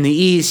again, in the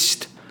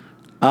East,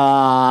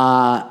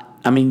 I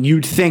mean,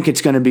 you'd think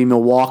it's going to be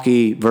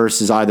Milwaukee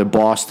versus either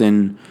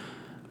Boston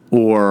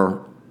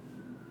or,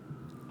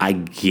 I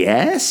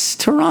guess,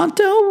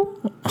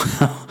 Toronto?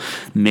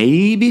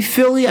 Maybe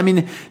Philly? I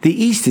mean, the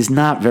East is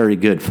not very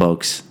good,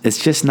 folks. It's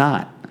just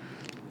not.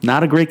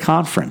 Not a great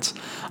conference.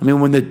 I mean,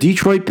 when the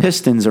Detroit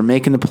Pistons are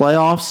making the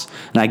playoffs,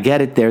 and I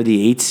get it, they're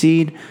the 8th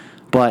seed,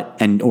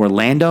 and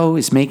Orlando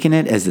is making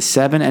it as the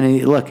 7.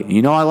 And look,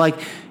 I like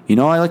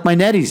my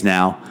Netties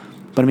now,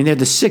 but I mean they're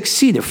the 6th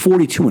seed. They're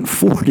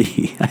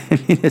 42-40. I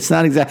mean, it's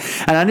not exact.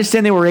 And I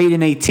understand they were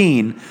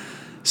 8-18,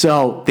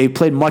 so they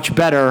played much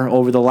better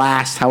over the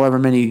last however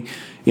many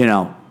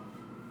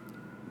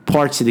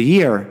parts of the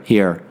year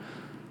here.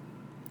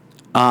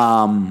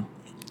 But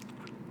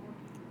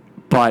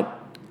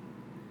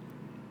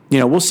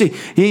We'll see.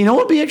 You know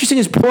what would be interesting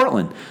is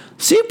Portland.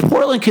 See if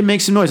Portland can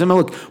make some noise. I mean,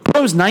 look,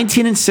 Portland was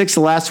 19-6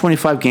 the last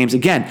 25 games.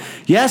 Again,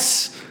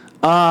 yes,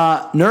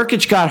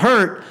 Nurkic got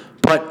hurt,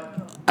 but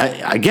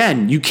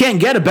again, you can't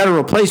get a better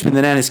replacement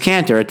than Enes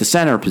Kanter at the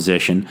center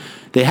position.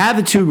 They have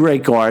the two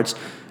great guards.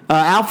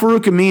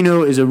 Al-Farouq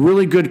Aminu is a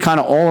really good kind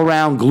of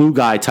all-around glue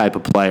guy type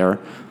of player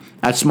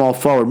at small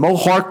forward. Mo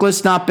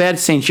Harkless, not bad.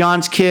 St.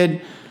 John's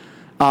kid.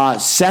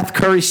 Seth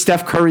Curry,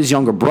 Steph Curry's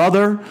younger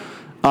brother,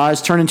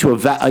 has turned into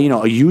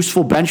a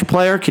useful bench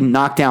player, can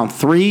knock down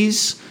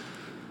threes.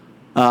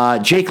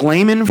 Jake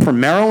Layman from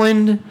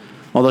Maryland,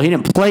 although he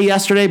didn't play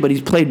yesterday, but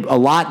he's played a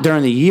lot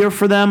during the year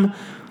for them.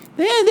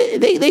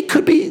 They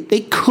could be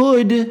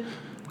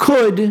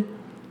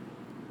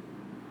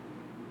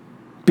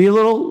a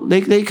little.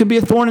 They could be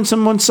a thorn in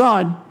someone's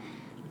side.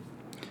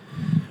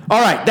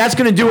 All right, that's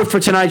going to do it for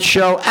tonight's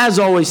show. As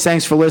always,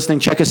 thanks for listening.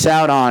 Check us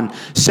out on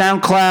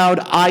SoundCloud,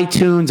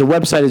 iTunes. The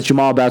website is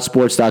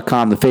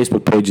JamalAboutSports.com. The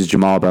Facebook page is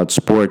Jamal About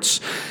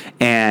Sports.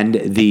 And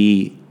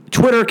the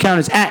Twitter account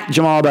is at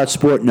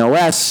JamalAboutSport, no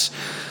S.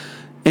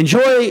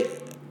 Enjoy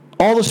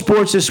all the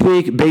sports this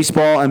week.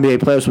 Baseball, NBA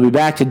playoffs. We'll be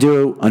back to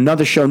do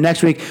another show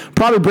next week.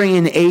 Probably bring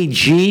in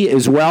AG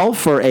as well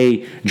for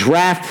a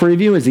draft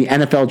preview, as the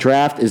NFL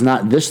draft is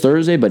not this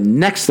Thursday, but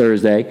next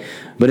Thursday.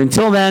 But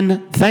until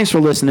then, thanks for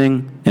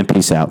listening, and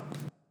peace out.